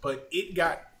Heroes, but it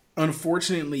got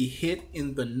unfortunately hit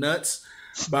in the nuts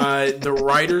by the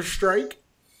writer's strike.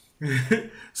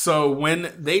 So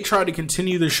when they tried to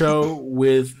continue the show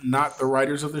with not the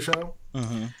writers of the show,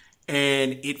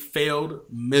 and it failed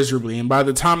miserably. And by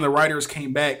the time the writers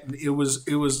came back, it was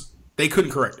they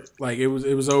couldn't correct it. Like it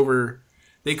was over.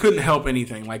 They couldn't help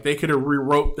anything. Like they could have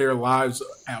rewrote their lives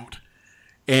out,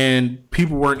 and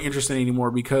people weren't interested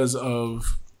anymore because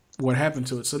of what happened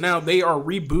to it. So now they are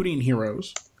rebooting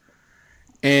Heroes,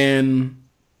 and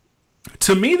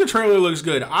to me, the trailer looks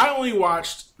good. I only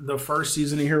watched the first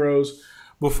season of Heroes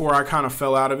before I kind of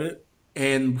fell out of it,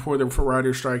 and before the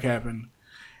writer's strike happened,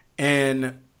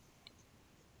 and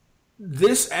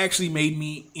this actually made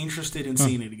me interested in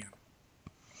seeing it again.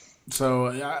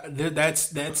 So that's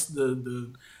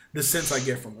the sense I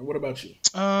get from it. What about you?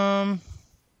 I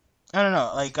don't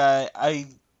know. Like I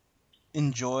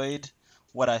enjoyed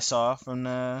what I saw from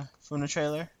the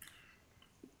trailer.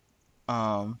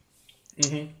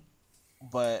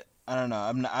 But I don't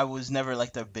know. I was never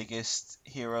like the biggest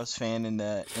Heroes fan in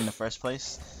the first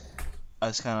place. I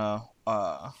was kind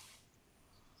of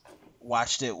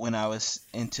watched it when I was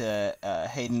into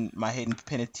Hayden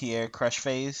Panettiere crush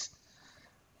phase.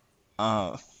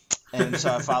 And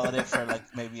so I followed it for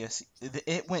like maybe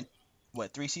it went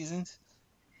 3 seasons.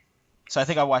 So I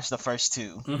think I watched the first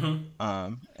 2.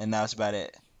 And that was about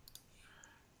it.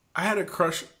 I had a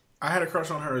crush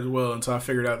on her as well until I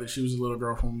figured out that she was a little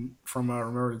girl from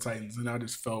Remember the Titans, and I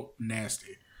just felt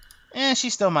nasty. And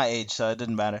she's still my age, so it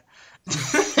didn't matter.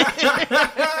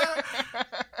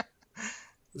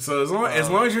 So as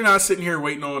long as you're not sitting here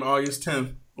waiting on August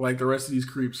 10th like the rest of these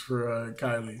creeps for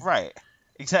Kylie, right?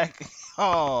 Exactly.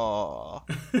 Oh,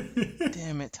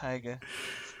 damn it, Tiger.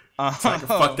 Tiger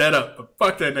fuck that up.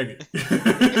 Fuck that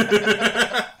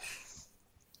nigga.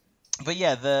 But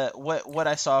yeah, what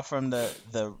I saw from the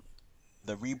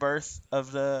rebirth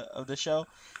of the show,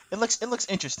 it looks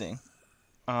interesting.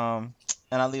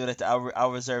 And I'll leave it at that.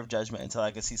 I'll reserve judgment until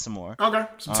I can see some more. Okay,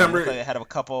 September. They had a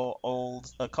couple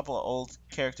of old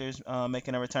characters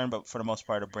making a return, but for the most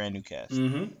part, a brand new cast.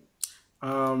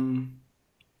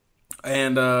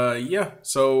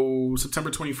 So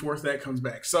September 24th that comes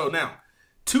back. So now,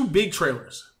 2 big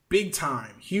trailers, big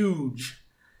time, huge: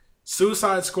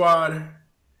 Suicide Squad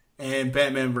and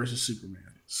Batman vs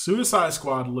Superman. Suicide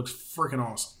Squad looks freaking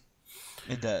awesome.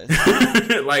 It does.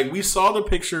 Like we saw the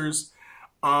pictures.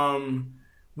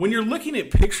 When you're looking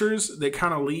at pictures that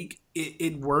kind of leak,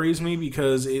 it worries me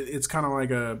because it's kind of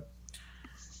like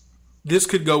this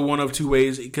could go one of 2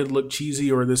 ways. It could look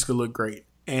cheesy or this could look great.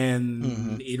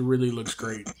 And it really looks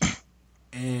great.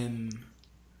 and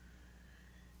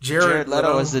Jared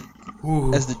Leto as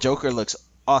Ooh. the Joker looks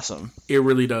awesome. It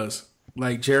really does.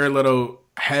 Like Jared Leto,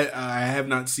 I have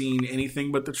not seen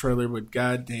anything but the trailer, but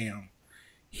goddamn,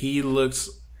 he looks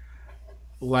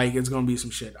like it's gonna be some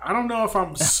shit. I don't know if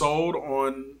I'm sold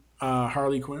on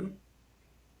Harley Quinn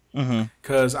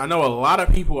because I know a lot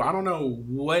of people. I don't know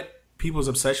what people's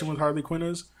obsession with Harley Quinn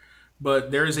is,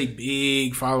 but there is a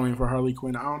big following for Harley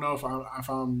Quinn. I don't know if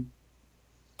I'm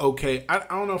okay. I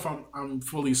don't know if I'm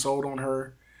fully sold on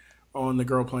her, on the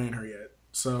girl playing her yet.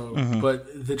 So,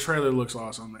 but the trailer looks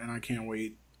awesome, and I can't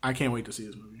wait. I can't wait to see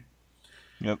this movie.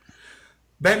 Yep.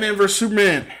 Batman vs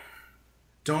Superman: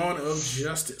 Dawn of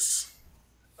Justice.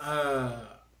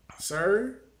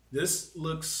 Sir, this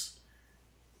looks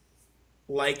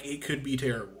like it could be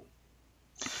terrible.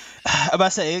 I'm about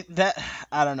to say that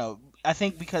I don't know. I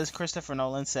think because Christopher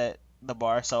Nolan set the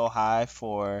bar so high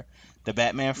for the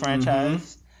Batman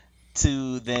franchise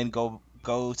to then go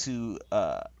to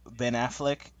Ben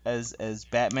Affleck as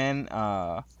Batman,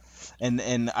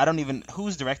 and I don't even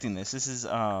who's directing this. This is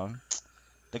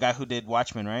the guy who did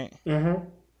Watchmen, right? Mm-hmm.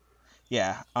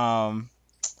 Yeah. I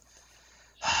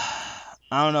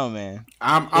don't know, man.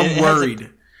 I'm worried.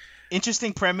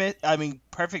 Interesting premise. I mean,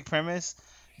 perfect premise.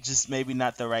 Just maybe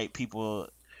not the right people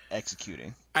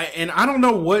executing. I don't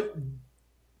know what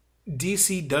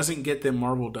DC doesn't get that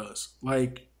Marvel does.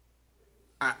 Like,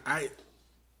 I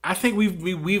think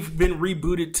we've been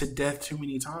rebooted to death too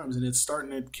many times, and it's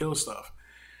starting to kill stuff.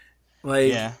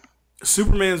 Like,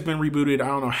 Superman's been rebooted I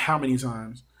don't know how many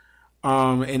times,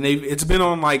 and it's been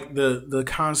on like the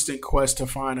constant quest to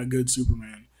find a good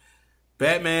Superman.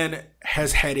 Batman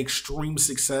has had extreme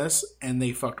success, and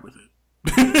they fucked with it,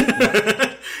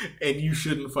 and you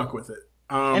shouldn't fuck with it.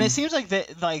 And it seems like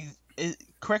that, like,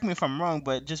 correct me if I'm wrong,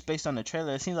 but just based on the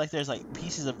trailer, it seems like there's like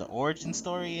pieces of the origin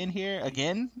story in here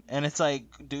again, and it's like,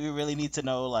 do we really need to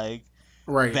know like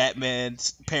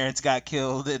Batman's parents got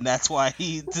killed and that's why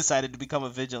he decided to become a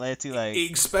vigilante? Like,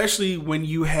 especially when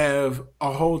you have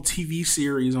a whole TV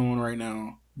series on right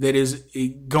now that is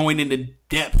going into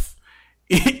depth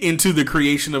into the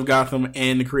creation of Gotham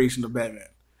and the creation of Batman.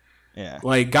 Yeah,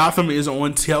 like Gotham is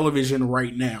on television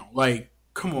right now. Like,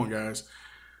 come on, guys.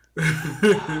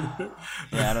 Yeah,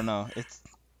 I don't know. It's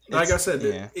like I said,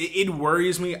 it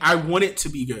worries me. I want it to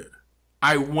be good.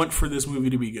 I want for this movie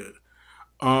to be good.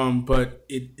 But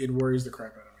it worries the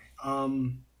crap out of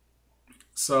me.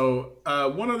 So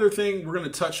one other thing we're gonna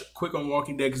touch quick on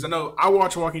Walking Dead, because I know I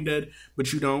watch Walking Dead,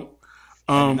 but you don't.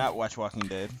 I do not watch Walking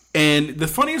Dead. And the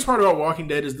funniest part about Walking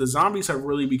Dead is the zombies have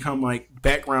really become like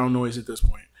background noise at this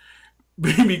point,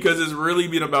 because it's really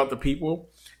been about the people.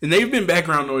 And they've been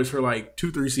background noise for like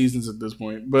 2-3 seasons at this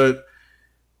point. But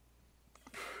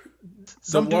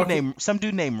some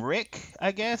dude named Rick,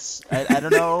 I guess. I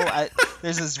don't know.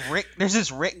 There's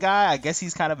this Rick guy. I guess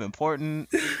he's kind of important.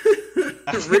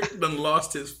 Rick done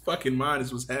lost his fucking mind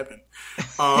is what's happened.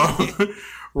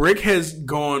 Rick has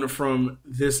gone from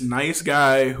this nice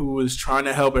guy who was trying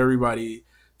to help everybody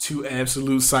to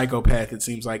absolute psychopath, it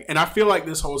seems like. And I feel like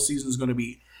this whole season is going to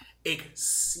be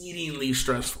exceedingly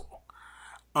stressful.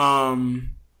 Guys,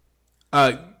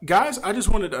 I just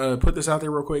wanted to put this out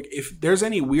there real quick. If there's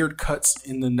any weird cuts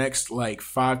in the next like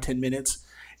 5-10 minutes,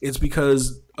 it's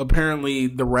because apparently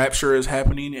the rapture is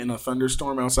happening in a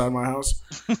thunderstorm outside my house.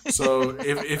 So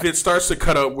if it starts to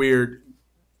cut up weird,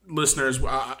 listeners,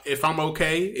 if I'm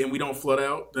okay and we don't flood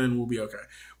out, then we'll be okay.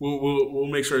 We'll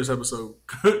make sure this episode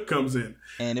comes in.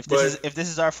 And if this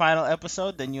is our final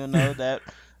episode, then you'll know that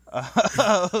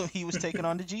he was taken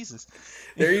on to Jesus.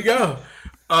 There you go.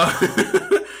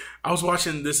 I was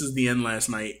watching This Is the End last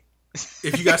night.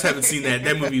 If you guys haven't seen that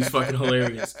movie is fucking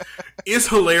hilarious. It's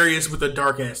hilarious with a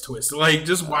dark ass twist. Like,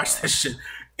 just watch that shit.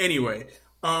 Anyway,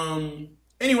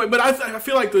 but I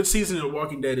feel like the season of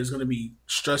Walking Dead is going to be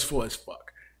stressful as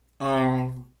fuck.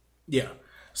 Yeah.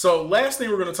 So last thing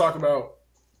we're going to talk about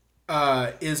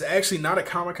is actually not a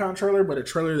Comic-Con trailer, but a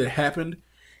trailer that happened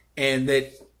and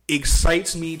that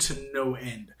excites me to no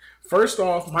end. First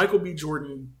off, Michael B.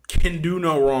 Jordan can do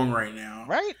no wrong right now.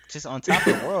 Right? Just on top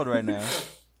of the world right now.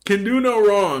 Can do no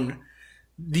wrong.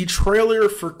 The trailer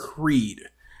for Creed.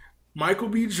 Michael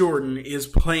B. Jordan is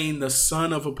playing the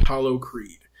son of Apollo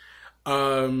Creed.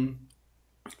 Sylvester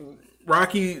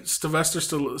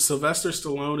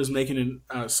Stallone is making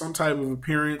some type of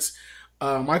appearance.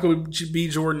 Michael B.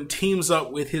 Jordan teams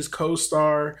up with his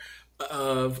co-star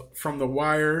from The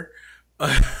Wire,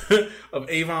 of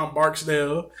Avon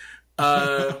Barksdale.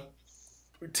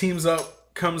 Teams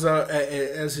up, comes out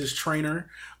as his trainer.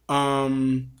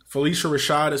 Felicia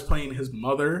Rashad is playing his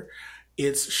mother,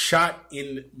 It's shot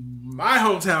in my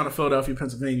hometown of Philadelphia,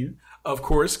 Pennsylvania, of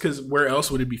course, because where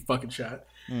else would it be fucking shot?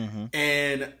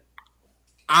 And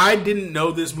I didn't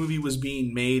know this movie was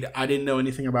being made. I didn't know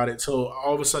anything about it till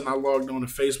all of a sudden I logged on to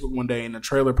Facebook one day and the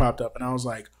trailer popped up and I was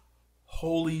like,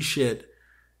 holy shit,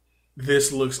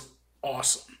 this looks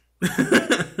awesome.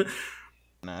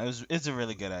 No, it's a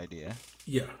really good idea.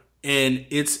 Yeah. And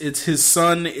it's his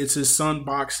son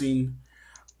boxing,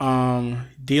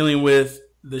 dealing with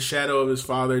the shadow of his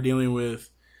father, dealing with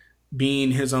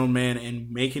being his own man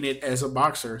and making it as a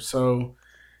boxer. So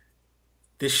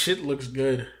this shit looks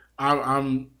good.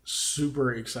 I'm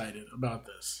super excited about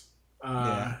this.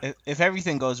 Yeah. If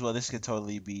everything goes well, this could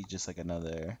totally be just like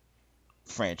another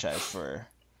franchise for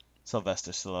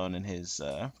Sylvester Stallone and his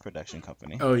production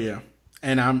company. Oh yeah.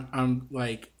 And I'm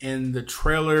like in the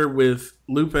trailer with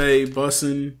Lupe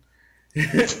bussin'.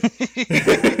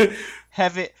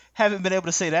 Haven't been able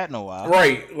to say that in a while.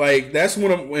 Right. Like that's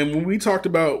when we talked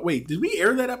about, wait, did we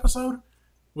air that episode?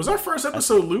 Was our first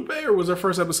episode Lupe or was our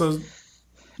first episode?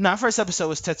 No, our first episode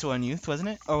was Tetsuo and Youth, wasn't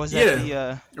it? Or was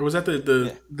that or was that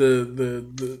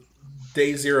the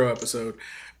Day Zero episode?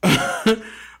 You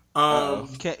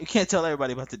can't tell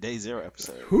everybody about the Day Zero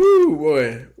episode. Whoo,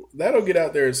 boy, that'll get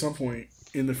out there at some point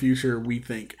in the future. We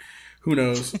think, who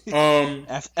knows?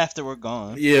 After we're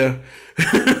gone, yeah,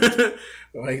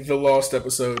 like the Lost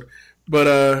episode.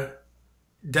 But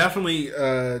definitely,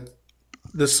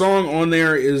 the song on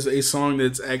there is a song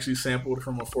that's actually sampled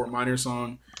from a Fort Minor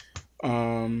song.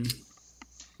 The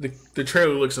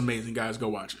trailer looks amazing, guys. Go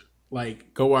watch it.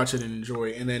 Like, go watch it and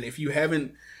enjoy. And then if you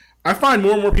haven't, I find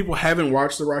more and more people haven't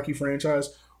watched the Rocky franchise.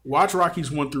 Watch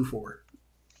Rockies 1 through 4,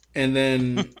 and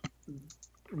then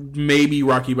maybe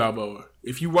Rocky Balboa.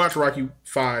 If you watch Rocky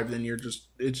 5, then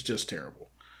it's just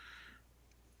terrible.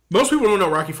 Most people don't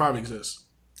know Rocky 5 exists.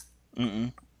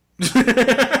 They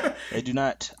do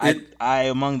not. I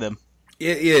among them.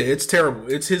 Yeah, it's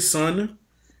terrible. It's his son,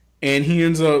 and he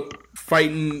ends up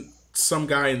fighting some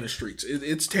guy in the streets.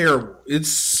 It's terrible. It's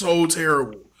so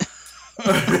terrible.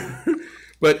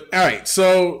 But all right,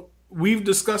 so we've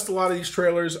discussed a lot of these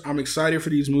trailers. I'm excited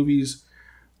for these movies.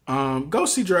 Go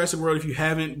see Jurassic World if you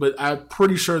haven't, but I'm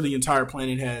pretty sure the entire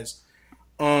planet has.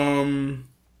 And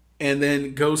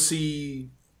then go see.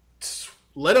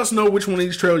 Let us know which one of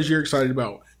these trailers you're excited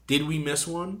about. Did we miss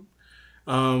one?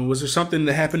 Was there something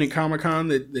that happened at Comic-Con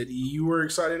that you were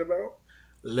excited about?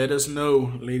 Let us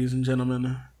know, ladies and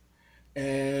gentlemen.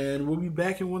 And we'll be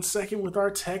back in 1 second with our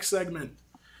tech segment.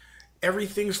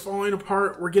 Everything's falling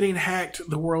apart. We're getting hacked.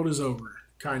 The world is over.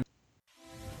 Kind of.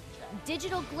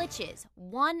 Digital glitches,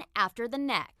 one after the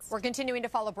next. We're continuing to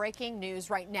follow breaking news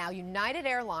right now. United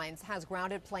Airlines has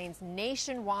grounded planes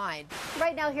nationwide.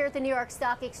 Right now here at the New York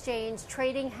Stock Exchange,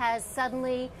 trading has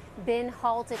suddenly been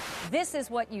halted. This is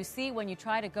what you see when you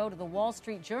try to go to the Wall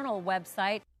Street Journal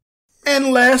website.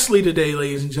 And lastly today,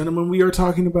 ladies and gentlemen, we are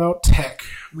talking about tech.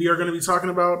 We are going to be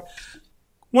talking about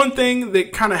one thing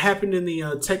that kind of happened in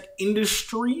the tech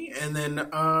industry, and then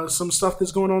some stuff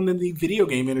that's going on in the video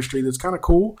game industry that's kind of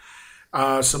cool.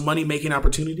 Some money-making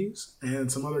opportunities, and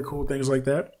some other cool things like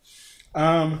that.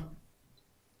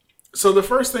 So the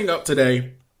first thing up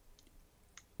today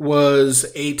was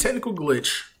a technical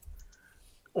glitch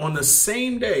on the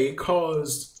same day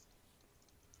caused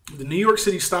the New York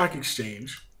City Stock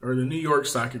Exchange, or the New York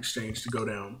Stock Exchange, to go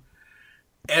down,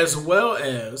 as well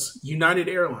as United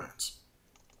Airlines.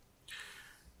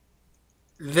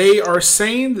 They are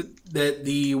saying that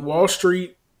the Wall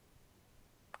Street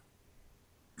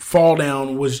fall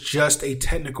down was just a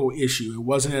technical issue. It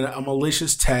wasn't a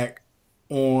malicious attack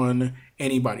on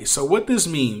anybody. So what this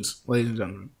means, ladies and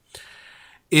gentlemen,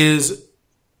 is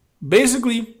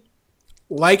basically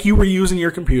like you were using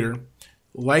your computer,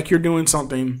 like you're doing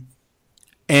something,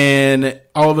 and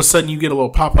all of a sudden you get a little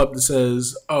pop-up that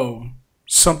says, oh,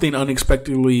 something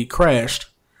unexpectedly crashed,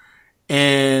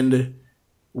 and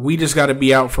we just got to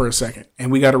be out for a second, and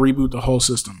we got to reboot the whole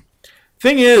system.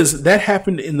 Thing is, that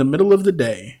happened in the middle of the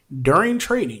day during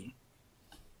trading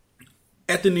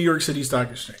at the New York City Stock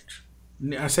Exchange.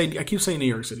 I keep saying New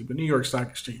York City, but New York Stock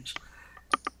Exchange.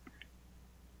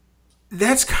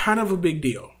 That's kind of a big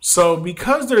deal. So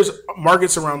because there's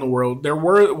markets around the world, there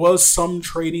was some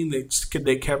trading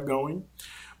that kept going,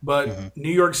 but New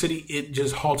York City, it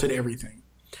just halted everything.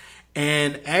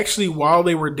 And actually, while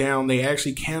they were down, they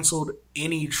actually canceled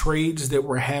any trades that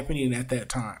were happening at that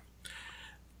time.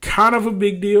 Kind of a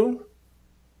big deal.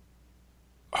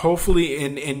 Hopefully,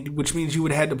 and which means you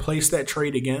would have had to place that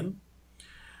trade again.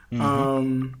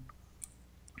 Kind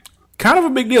of a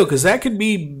big deal because that could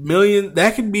be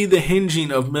the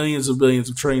hinging of millions of billions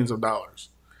of trillions of dollars.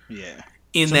 Yeah.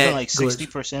 in Something that like glitch.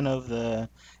 60% of the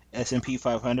S&P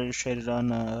 500 is traded on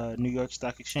New York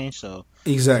Stock Exchange. So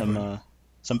Exactly.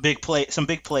 some big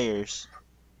players,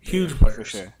 Huge there, players for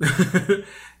sure.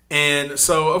 And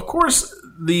so, of course,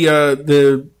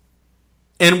 the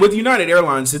and with United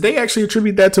Airlines, did they actually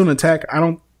attribute that to an attack?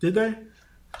 Did they?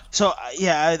 So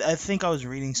yeah, I think I was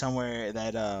reading somewhere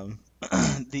that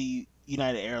the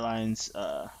United Airlines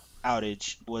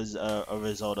outage was a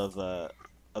result of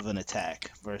an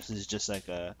attack versus just like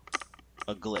a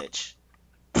glitch,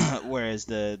 whereas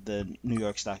the New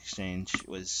York Stock Exchange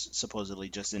was supposedly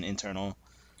just an internal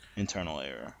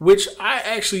error. Which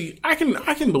I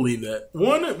can believe that.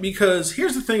 One, because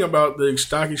here's the thing about the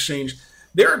stock exchange: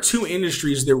 there are two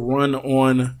industries that run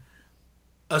on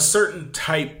a certain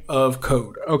type of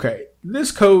code. Okay,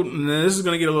 this code, and this is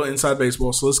going to get a little inside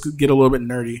baseball, so let's get a little bit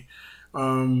nerdy.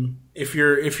 If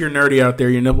you're nerdy out there,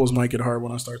 your nipples might get hard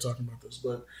when I start talking about this.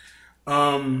 But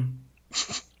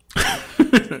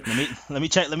let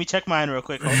me check mine real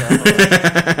quick. Hold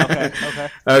on.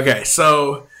 Okay.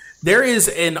 So there is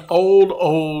an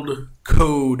old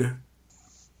coding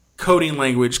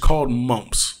language called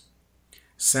mumps.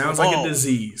 Sounds like a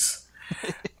disease.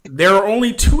 There are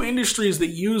only two industries that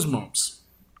use mumps: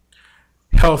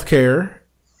 healthcare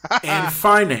and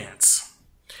finance.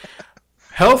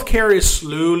 Healthcare is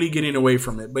slowly getting away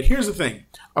from it. But here's the thing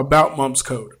about mumps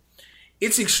code.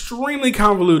 It's extremely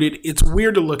convoluted. It's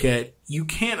weird to look at. You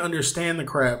can't understand the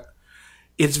crap.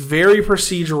 It's very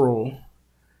procedural,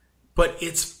 but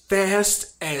it's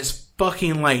fast as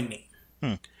fucking lightning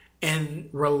and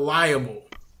reliable.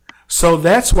 So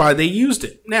that's why they used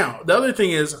it. Now, the other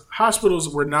thing is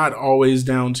hospitals were not always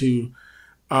down to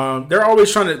they're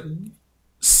always trying to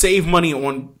save money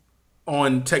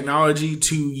on technology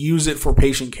to use it for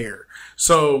patient care.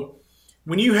 So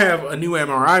when you have a new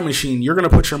MRI machine, you're going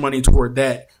to put your money toward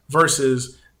that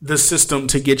versus the system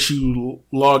to get you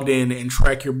logged in and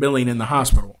track your billing in the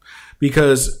hospital.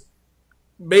 Because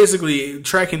basically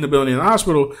tracking the billing in the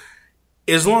hospital,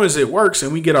 as long as it works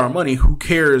and we get our money, who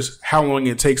cares how long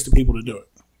it takes the people to do it?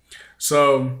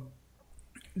 So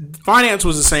finance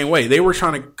was the same way. They were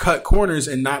trying to cut corners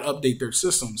and not update their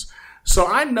systems. So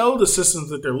I know the systems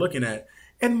that they're looking at,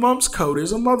 and mumps code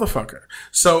is a motherfucker.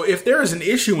 So if there is an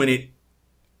issue in it,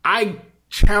 I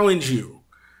challenge you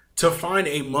to find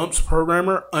a mumps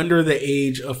programmer under the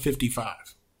age of 55.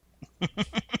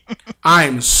 I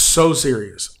am so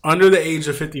serious. Under the age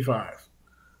of 55.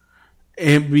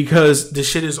 And because the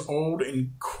shit is old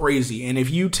and crazy. And if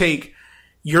you take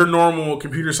your normal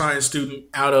computer science student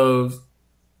out of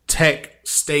Tech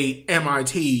State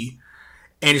MIT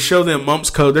and show them mumps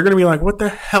code, they're going to be like, what the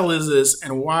hell is this?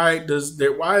 And why is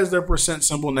there percent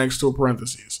symbol next to a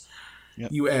parentheses?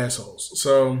 Yep. You assholes.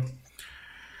 So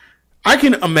I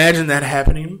can imagine that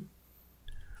happening.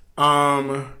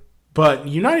 But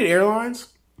United Airlines,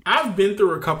 I've been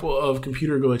through a couple of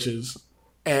computer glitches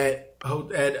at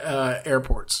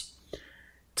airports.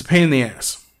 It's a pain in the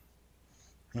ass.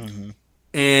 Mm-hmm.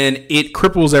 And it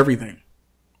cripples everything.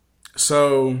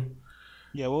 So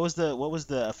yeah, what was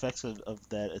the effects of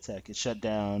that attack? It shut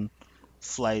down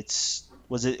flights.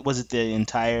 Was it the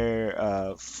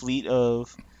entire fleet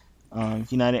of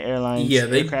United Airlines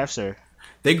aircrafts? Or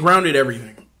they grounded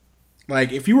everything.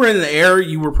 Like if you were in the air,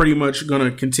 you were pretty much going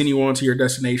to continue on to your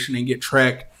destination and get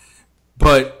tracked.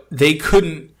 But they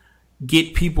couldn't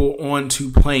get people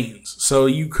onto planes. So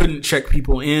you couldn't check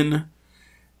people in.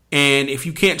 And if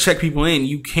you can't check people in,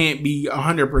 you can't be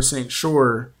 100%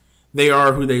 sure they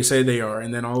are who they say they are.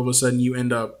 And then all of a sudden you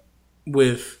end up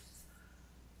with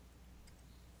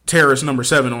terrorist number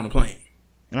 7 on a plane.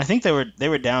 And I think they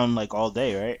were down like all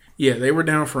day, right? Yeah, they were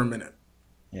down for a minute.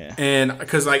 Yeah. And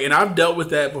because and I've dealt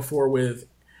with that before with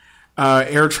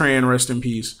AirTran, rest in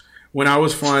peace. When I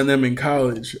was flying them in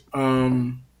college,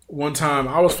 one time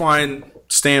I was flying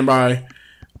standby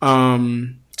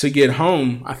to get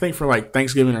home, I think for like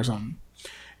Thanksgiving or something.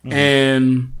 Mm-hmm.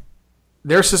 And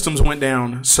their systems went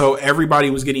down, so everybody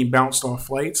was getting bounced off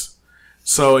flights.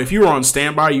 So if you were on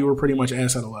standby, you were pretty much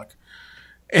ass out of luck.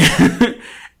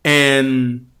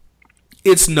 And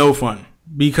it's no fun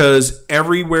because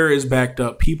everywhere is backed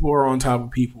up. People are on top of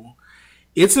people.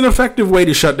 It's an effective way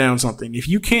to shut down something. If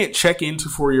you can't check into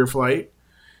for your flight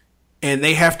and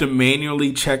they have to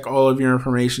manually check all of your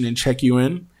information and check you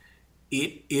in,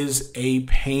 it is a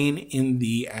pain in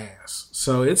the ass.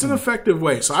 So it's an effective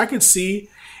way. So I could see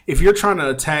if you're trying to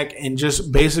attack and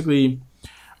just basically,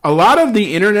 a lot of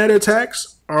the internet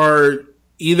attacks are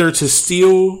either to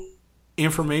steal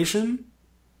information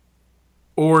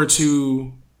or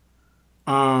to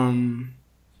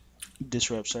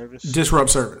disrupt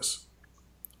service.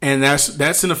 and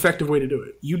that's an effective way to do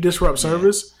it. You disrupt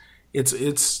service,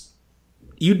 it's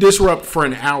you disrupt for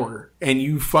an hour, and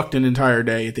you fucked an entire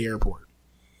day at the airport.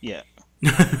 Yeah.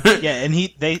 Yeah, and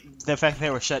the fact they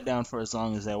were shut down for as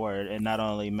long as they were, and not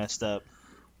only messed up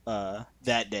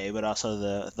that day, but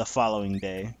also the following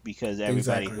day, because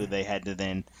everybody who they had to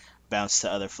then bounce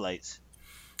to other flights.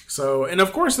 So, and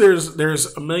of course,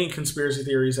 there's a million conspiracy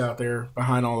theories out there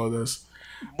behind all of this.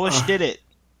 Bush did it.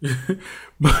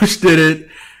 Bush did it.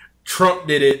 Trump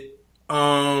did it.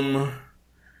 Beretta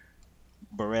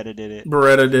did it.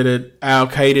 Beretta did it. Al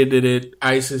Qaeda did it.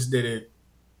 ISIS did it.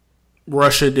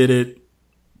 Russia did it.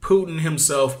 Putin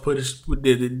himself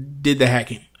did the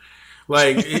hacking.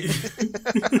 Like,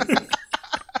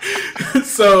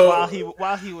 so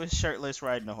while he was shirtless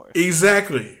riding a horse.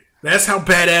 Exactly. That's how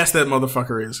badass that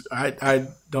motherfucker is. I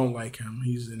don't like him.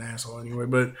 He's an asshole anyway.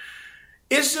 But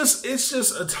it's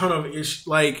just a ton of ish.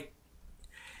 Like,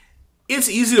 it's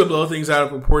easy to blow things out of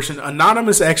proportion.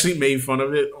 Anonymous actually made fun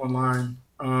of it online.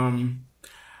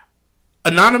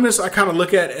 Anonymous, I kind of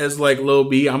look at as like Lil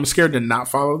B. I'm scared to not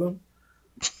follow them.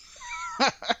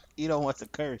 You don't want the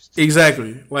curse.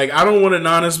 Exactly. Like, I don't want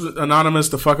Anonymous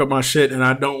to fuck up my shit, and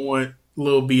I don't want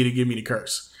Lil B to give me the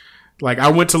curse. Like, I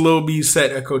went to Lil B's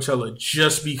set at Coachella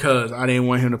just because I didn't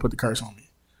want him to put the curse on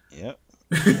me. Yep.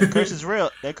 That curse is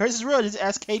real. That curse is real. Just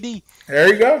ask KD.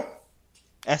 There you go.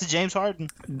 Ask James Harden.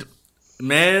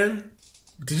 Man,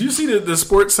 did you see the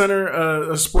Sports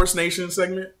Center, Sports Nation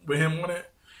segment with him on it?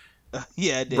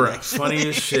 Yeah, I did. Bruh,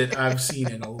 funniest shit I've seen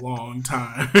in a long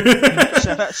time.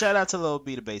 shout out to Lil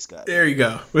B, the bass guy. There you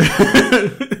go.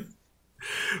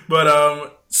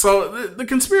 But so the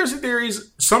conspiracy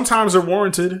theories sometimes are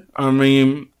warranted. I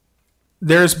mean,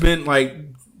 there's been, like,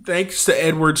 thanks to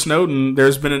Edward Snowden,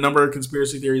 there's been a number of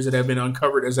conspiracy theories that have been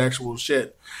uncovered as actual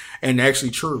shit and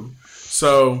actually true.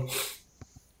 So,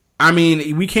 I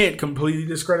mean, we can't completely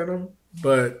discredit them,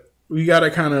 but we got to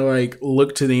kind of like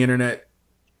look to the internet.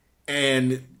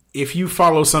 And if you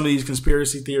follow some of these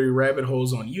conspiracy theory rabbit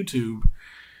holes on YouTube,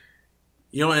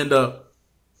 you'll end up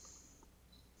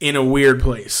in a weird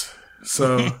place.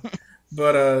 So,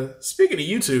 but speaking of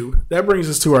YouTube, that brings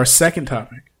us to our second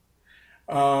topic.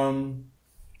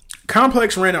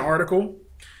 Complex ran an article,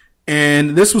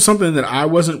 and this was something that I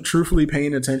wasn't truthfully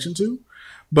paying attention to,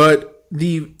 but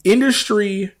the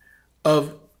industry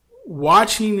of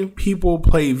watching people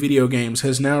play video games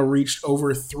has now reached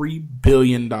over $3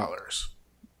 billion.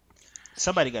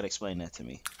 Somebody got to explain that to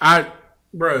me.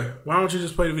 Bruh, why don't you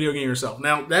just play the video game yourself?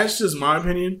 Now, that's just my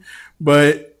opinion,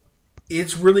 but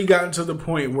it's really gotten to the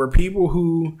point where people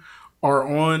who are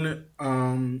on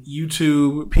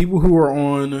YouTube, people who are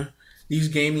on these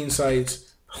gaming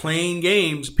sites playing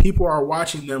games, people are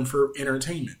watching them for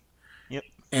entertainment. Yep.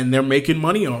 And they're making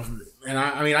money off of it. And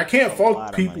I mean, I can't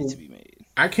fault people.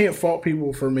 I can't fault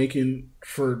people for making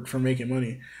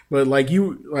money, but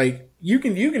you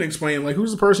can explain, like,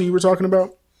 who's the person you were talking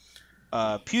about?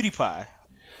 PewDiePie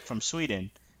from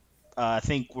Sweden. I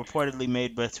think reportedly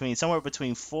made somewhere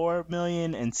between $4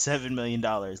 million and $7 million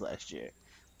last year,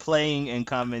 playing and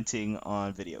commenting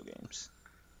on video games.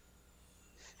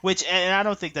 Which, and I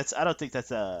don't think that's not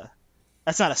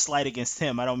a slight against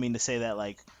him. I don't mean to say that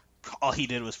like all he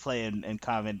did was play and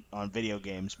comment on video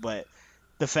games, but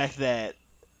the fact that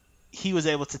he was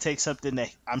able to take something that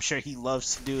I'm sure he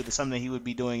loves to do, to something he would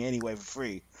be doing anyway for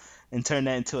free, and turn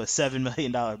that into a $7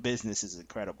 million business is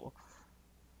incredible.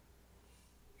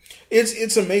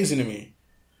 It's amazing to me.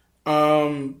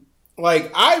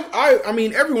 Like, I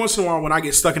mean, every once in a while when I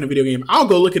get stuck in a video game, I'll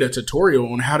go look at a tutorial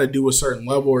on how to do a certain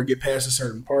level or get past a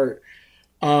certain part.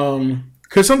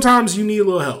 Because sometimes you need a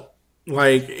little help.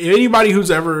 Like, anybody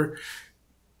who's ever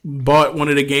bought one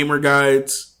of the gamer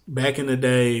guides back in the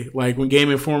day, like when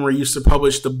Game Informer used to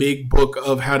publish the big book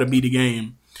of how to beat a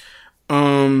game,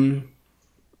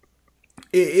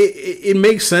 it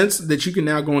makes sense that you can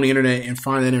now go on the internet and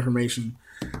find that information.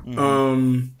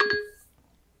 The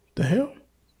hell?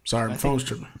 Sorry, my phone's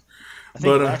tripping. I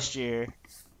think last year,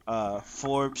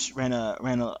 Forbes ran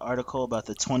an article about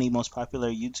the 20 most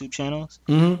popular YouTube channels,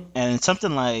 and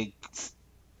something like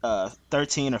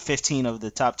 13 or 15 of the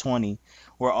top 20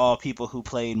 were all people who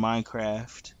played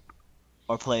Minecraft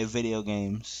or played video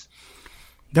games.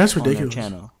 That's ridiculous.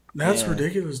 Channel. That's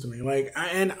ridiculous to me.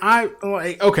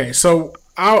 Okay, so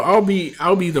I'll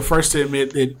be the first to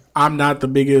admit that I'm not the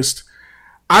biggest.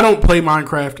 I don't play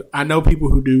Minecraft. I know people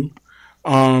who do.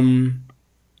 I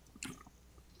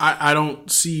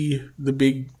don't see the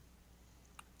big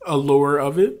allure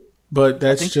of it, but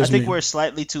that's just I think me. we're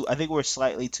slightly too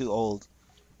old.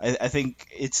 I think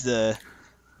it's the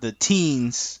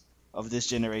teens of this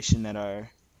generation that are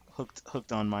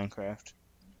hooked on Minecraft.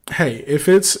 hey, if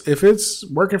it's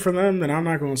working for them, then I'm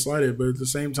not going to slight it. But at the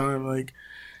same time, like,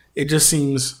 it just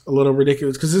seems a little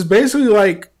ridiculous because it's basically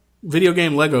like video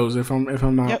game Legos. If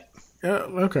I'm not, Yep. Yeah,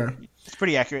 okay, It's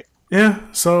pretty accurate. yeah.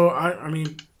 So I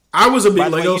mean, I was a big By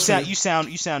the way, Lego. you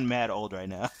sound mad old right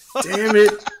now. Damn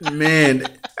it, man!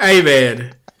 Hey,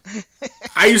 man.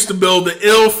 I used to build the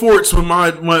ill forts with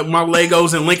my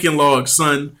Legos and Lincoln Logs,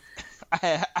 son.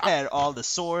 I had all the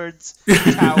swords,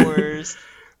 towers,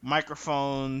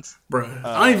 microphones. Bruh,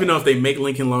 I don't even know if they make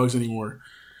Lincoln Logs anymore.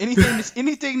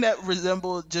 Anything that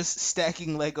resembled just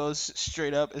stacking Legos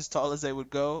straight up as tall as they would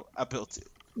go, I built it.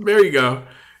 There you go.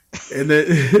 And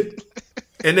then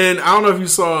and then I don't know if you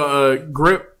saw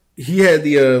Grip. He had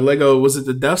the Lego. Was it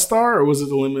the Death Star or was it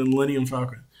the Millennium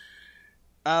Falcon?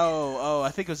 Oh, I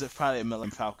think it was probably a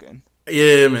Millennium Falcon.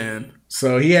 Yeah, man.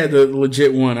 So he had the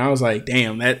legit one. I was like,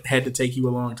 damn, that had to take you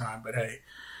a long time. But hey,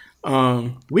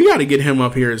 we got to get him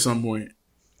up here at some point.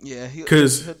 Yeah, he'll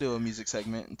do a music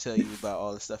segment and tell you about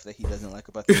all the stuff that he doesn't like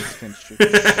about the music industry.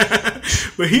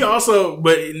 But he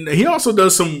also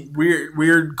does some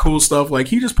weird, cool stuff. Like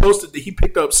he just posted that he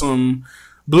picked up some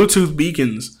Bluetooth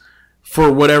beacons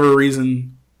for whatever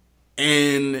reason,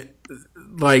 and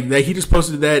like that he just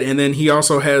posted that. And then he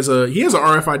also has a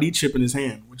RFID chip in his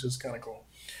hand, which is kind of cool.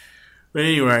 But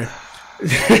anyway,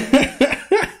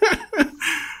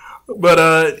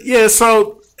 but yeah,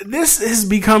 so. This is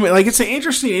becoming like it's an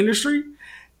interesting industry,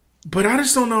 but I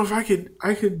just don't know if I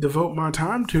could devote my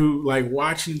time to like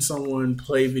watching someone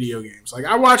play video games. Like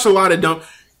I watch a lot of dumb.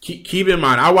 Keep in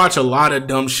mind, I watch a lot of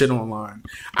dumb shit online.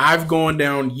 I've gone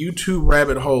down YouTube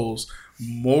rabbit holes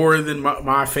more than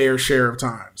my fair share of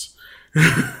times,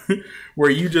 where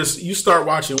you start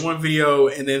watching one video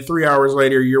and then 3 hours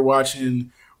later you're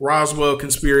watching Roswell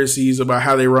conspiracies about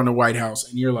how they run the White House,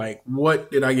 and you're like, what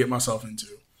did I get myself into?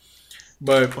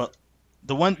 But well,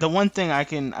 the one thing I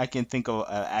can think of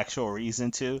an actual reason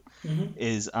to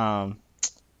is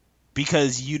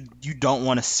because you don't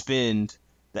want to spend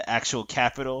the actual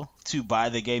capital to buy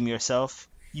the game yourself.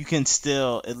 You can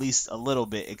still at least a little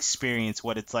bit experience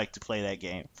what it's like to play that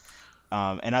game.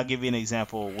 And I'll give you an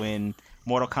example. When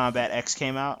Mortal Kombat X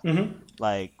came out,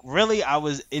 like really I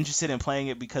was interested in playing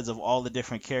it because of all the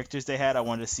different characters they had. I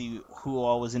wanted to see who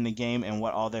all was in the game and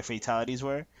what all their fatalities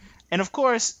were. And of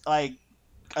course, like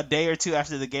a day or two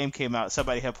after the game came out,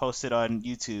 somebody had posted on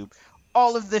YouTube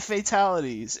all of the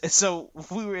fatalities. And so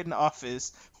we were in the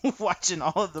office watching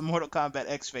all of the Mortal Kombat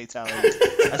X fatalities.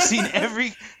 I've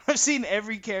seen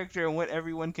every character and what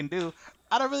everyone can do.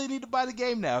 I don't really need to buy the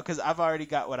game now because I've already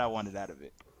got what I wanted out of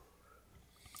it.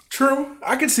 True,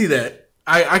 I could see that.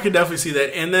 I could definitely see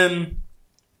that. And then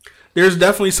there's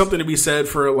definitely something to be said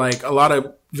for like a lot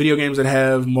of video games that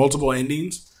have multiple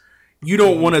endings. You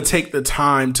don't want to take the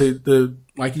time to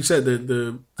like you said,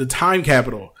 the time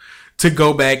capital to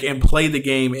go back and play the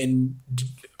game and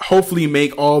hopefully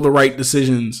make all the right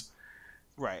decisions,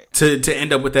 right? To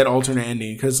end up with that alternate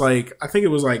ending. Because like I think it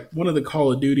was like one of the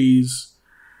Call of Duties,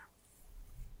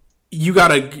 you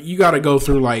gotta go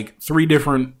through like 3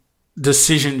 different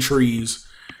decision trees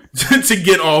to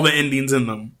get all the endings in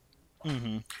them.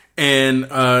 And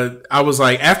I was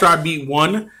like, after I beat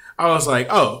one, I was like,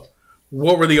 oh,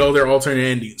 what were the other alternate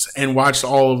endings? And watched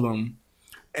all of them.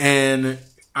 And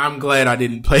I'm glad I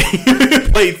didn't play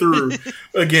through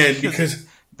again because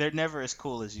they're never as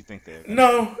cool as you think they're.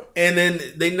 No, and then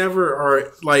they never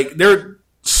are like they're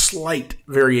slight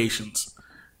variations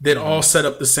that all set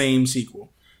up the same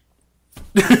sequel.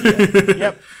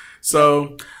 Yep.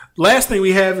 So, last thing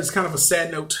we have is kind of a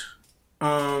sad note.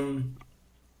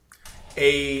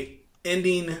 A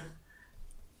ending.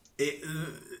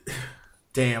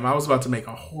 Damn, I was about to make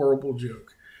a horrible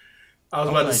joke. I was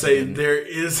about to say there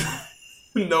is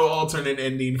no alternate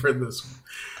ending for this one.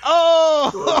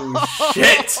 Oh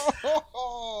shit!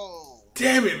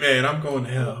 Damn it, man! I'm going to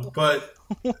hell. But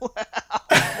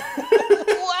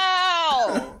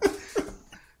wow!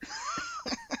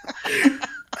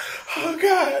 Oh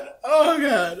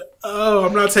god! Oh,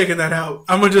 I'm not taking that out.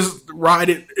 I'm gonna just ride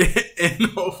it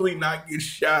and hopefully not get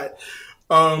shot.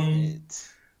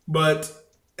 But.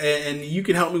 And you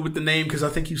can help me with the name because I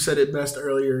think you said it best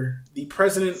earlier. The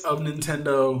president of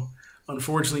Nintendo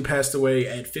unfortunately passed away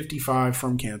at 55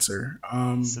 from cancer.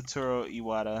 Satoru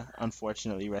Iwata,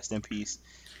 unfortunately, rest in peace,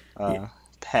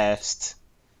 passed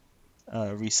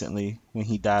recently when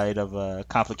he died of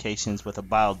complications with a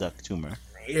bile duct tumor.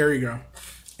 There you go.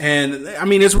 And I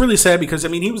mean, it's really sad because I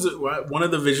mean, he was one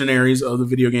of the visionaries of the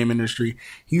video game industry.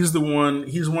 He's one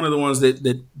of the ones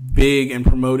that big and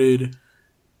promoted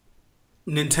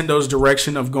Nintendo's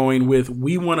direction of going with,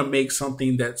 we want to make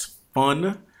something that's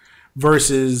fun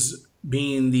versus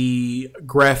being the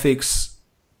graphics,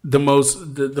 the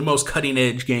most cutting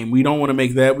edge game. We don't want to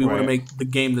make that. We want to make the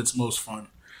game that's most fun.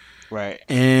 Right.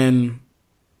 And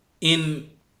in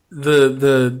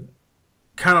the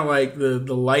kind of like the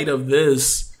light of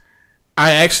this,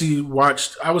 I actually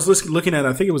watched. I was looking at.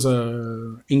 I think it was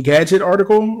a Engadget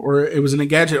article, or it was an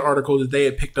Engadget article that they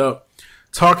had picked up,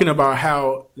 talking about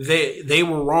how they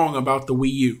were wrong about the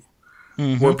Wii U,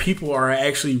 where people are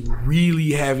actually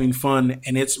really having fun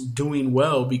and it's doing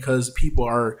well because people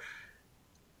are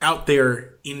out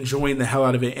there enjoying the hell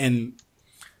out of it. And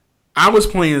I was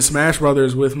playing Smash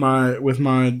Brothers with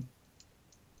my.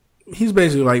 He's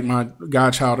basically like my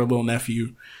godchild or little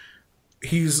nephew.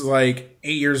 He's like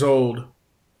 8 years old,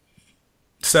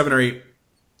 7 or 8,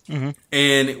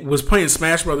 and was playing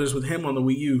Smash Brothers with him on the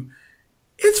Wii U.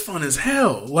 It's fun as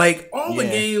hell. Like all the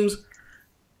games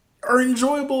are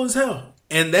enjoyable as hell,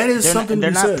 and that is something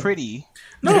they're not said. Pretty.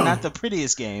 No, they're not the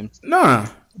prettiest games. Nah,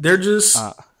 they're just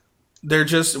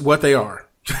what they are.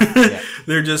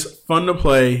 They're just fun to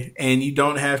play, and you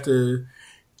don't have to.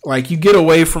 Like, you get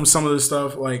away from some of the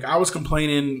stuff. Like, I was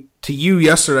complaining to you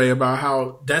yesterday about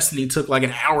how Destiny took like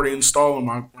an hour to install on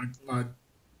my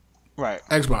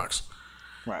Xbox.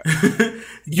 Right.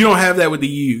 You don't have that with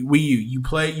the Wii U. You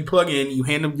plug in, you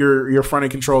hand them your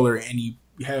front-end controller, and you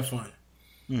have fun.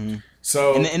 Mm-hmm.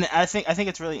 So, and I think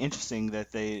it's really interesting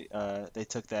that they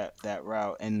took that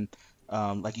route. And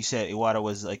like you said, Iwata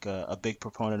was like a big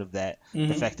proponent of that.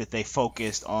 The fact that they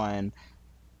focused on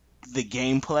the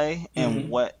gameplay and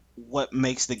what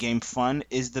makes the game fun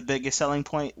is the biggest selling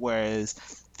point, whereas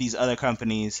these other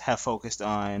companies have focused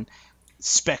on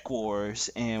spec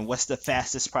wars and what's the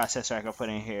fastest processor I can put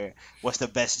in here, what's the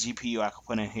best GPU I can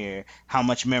put in here, how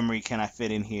much memory can I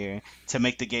fit in here to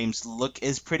make the games look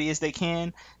as pretty as they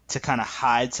can, to kind of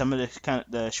hide some of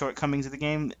the shortcomings of the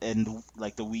game. And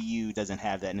like the Wii U doesn't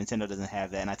have that, Nintendo doesn't have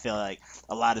that, and I feel like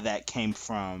a lot of that came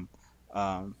from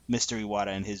Mr. Iwata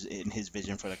and his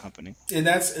vision for the company. And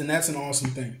that's an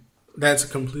awesome thing. That's a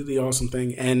completely awesome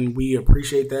thing, and we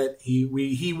appreciate that.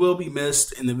 He will be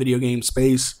missed in the video game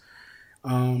space.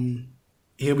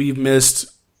 He'll be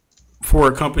missed for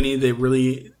a company that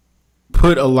really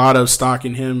put a lot of stock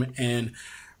in him and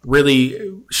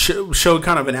really showed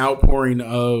kind of an outpouring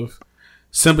of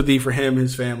sympathy for him,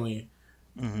 his family,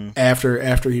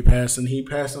 after he passed. And he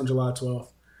passed on July 12th.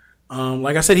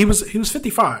 Like I said, he was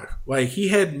 55. Like, he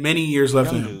had many years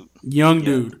left in him. Young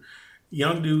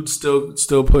dude,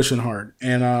 still pushing hard.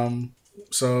 And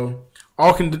so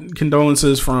all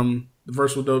condolences from the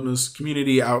Virtual Dopeness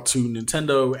community out to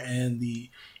Nintendo and the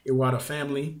Iwata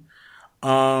family.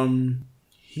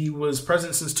 He was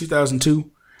president since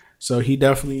 2002, so he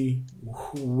definitely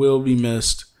will be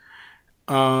missed.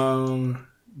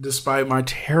 Despite my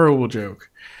terrible joke,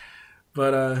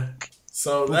 but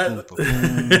so that.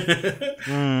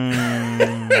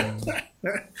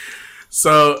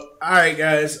 So, all right,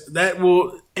 guys, that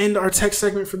will end our tech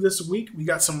segment for this week. We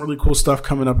got some really cool stuff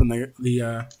coming up in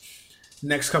the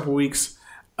next couple weeks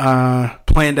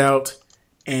planned out,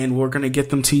 and we're going to get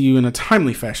them to you in a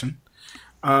timely fashion.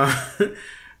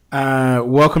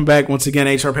 Welcome back once again,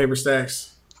 HR Paper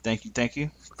Stacks. Thank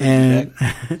you. And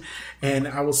and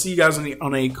I will see you guys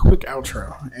on a quick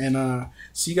outro, and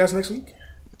see you guys next week.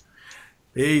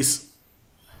 Peace.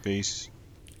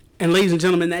 And ladies and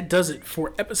gentlemen, that does it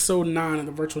for episode 9 of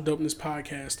the Virtual Dopeness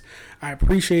Podcast. I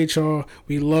appreciate y'all.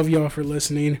 We love y'all for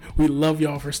listening. We love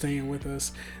y'all for staying with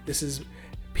us. This is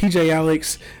PJ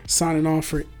Alex signing off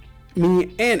for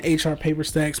me and HR Paper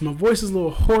Stacks. My voice is a little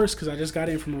hoarse because I just got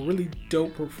in from a really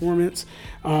dope performance.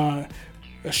 A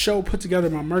show put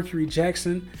together by Mercury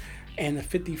Jackson and the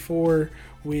 54,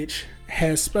 which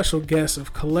has special guests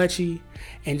of Kalechi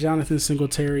and Jonathan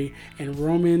Singletary and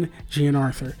Roman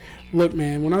Gianarthur. Look,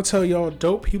 man, when I tell y'all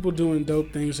dope people doing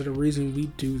dope things are the reason we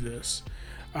do this.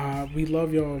 We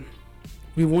love y'all.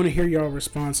 We want to hear y'all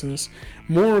responses.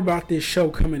 More about this show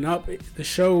coming up. The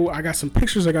show, I got some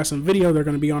pictures, I got some video. They're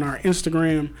going to be on our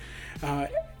Instagram.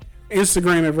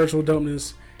 Instagram at Virtual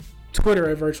Dopeness. Twitter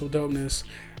at Virtual Dopeness.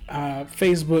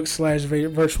 Facebook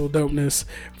 / Virtual Dopeness.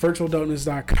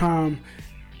 VirtualDopeness.com.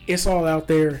 It's all out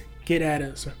there. Get at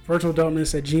us.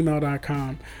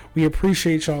 VirtualDopeness@gmail.com. We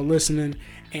appreciate y'all listening.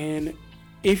 And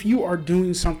if you are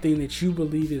doing something that you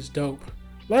believe is dope,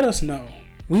 let us know.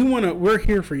 We're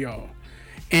here for y'all.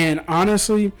 And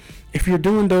honestly, if you're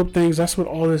doing dope things, that's what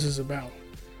all this is about.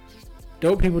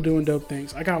 Dope people doing dope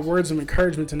things. I got words of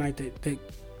encouragement tonight that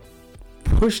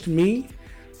pushed me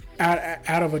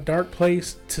out of a dark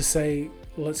place to say,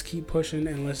 let's keep pushing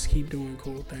and let's keep doing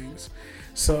cool things.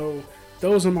 So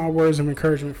those are my words of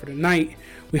encouragement for tonight.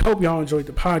 We hope y'all enjoyed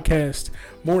the podcast.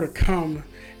 More to come.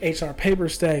 HR Paper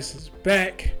Stacks is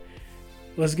back.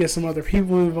 Let's get some other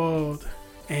people involved.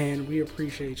 And we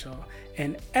appreciate y'all.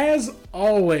 And as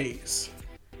always,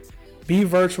 be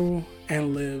virtual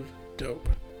and live dope.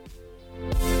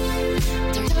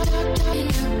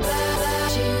 Talking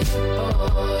about you,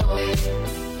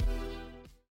 boy.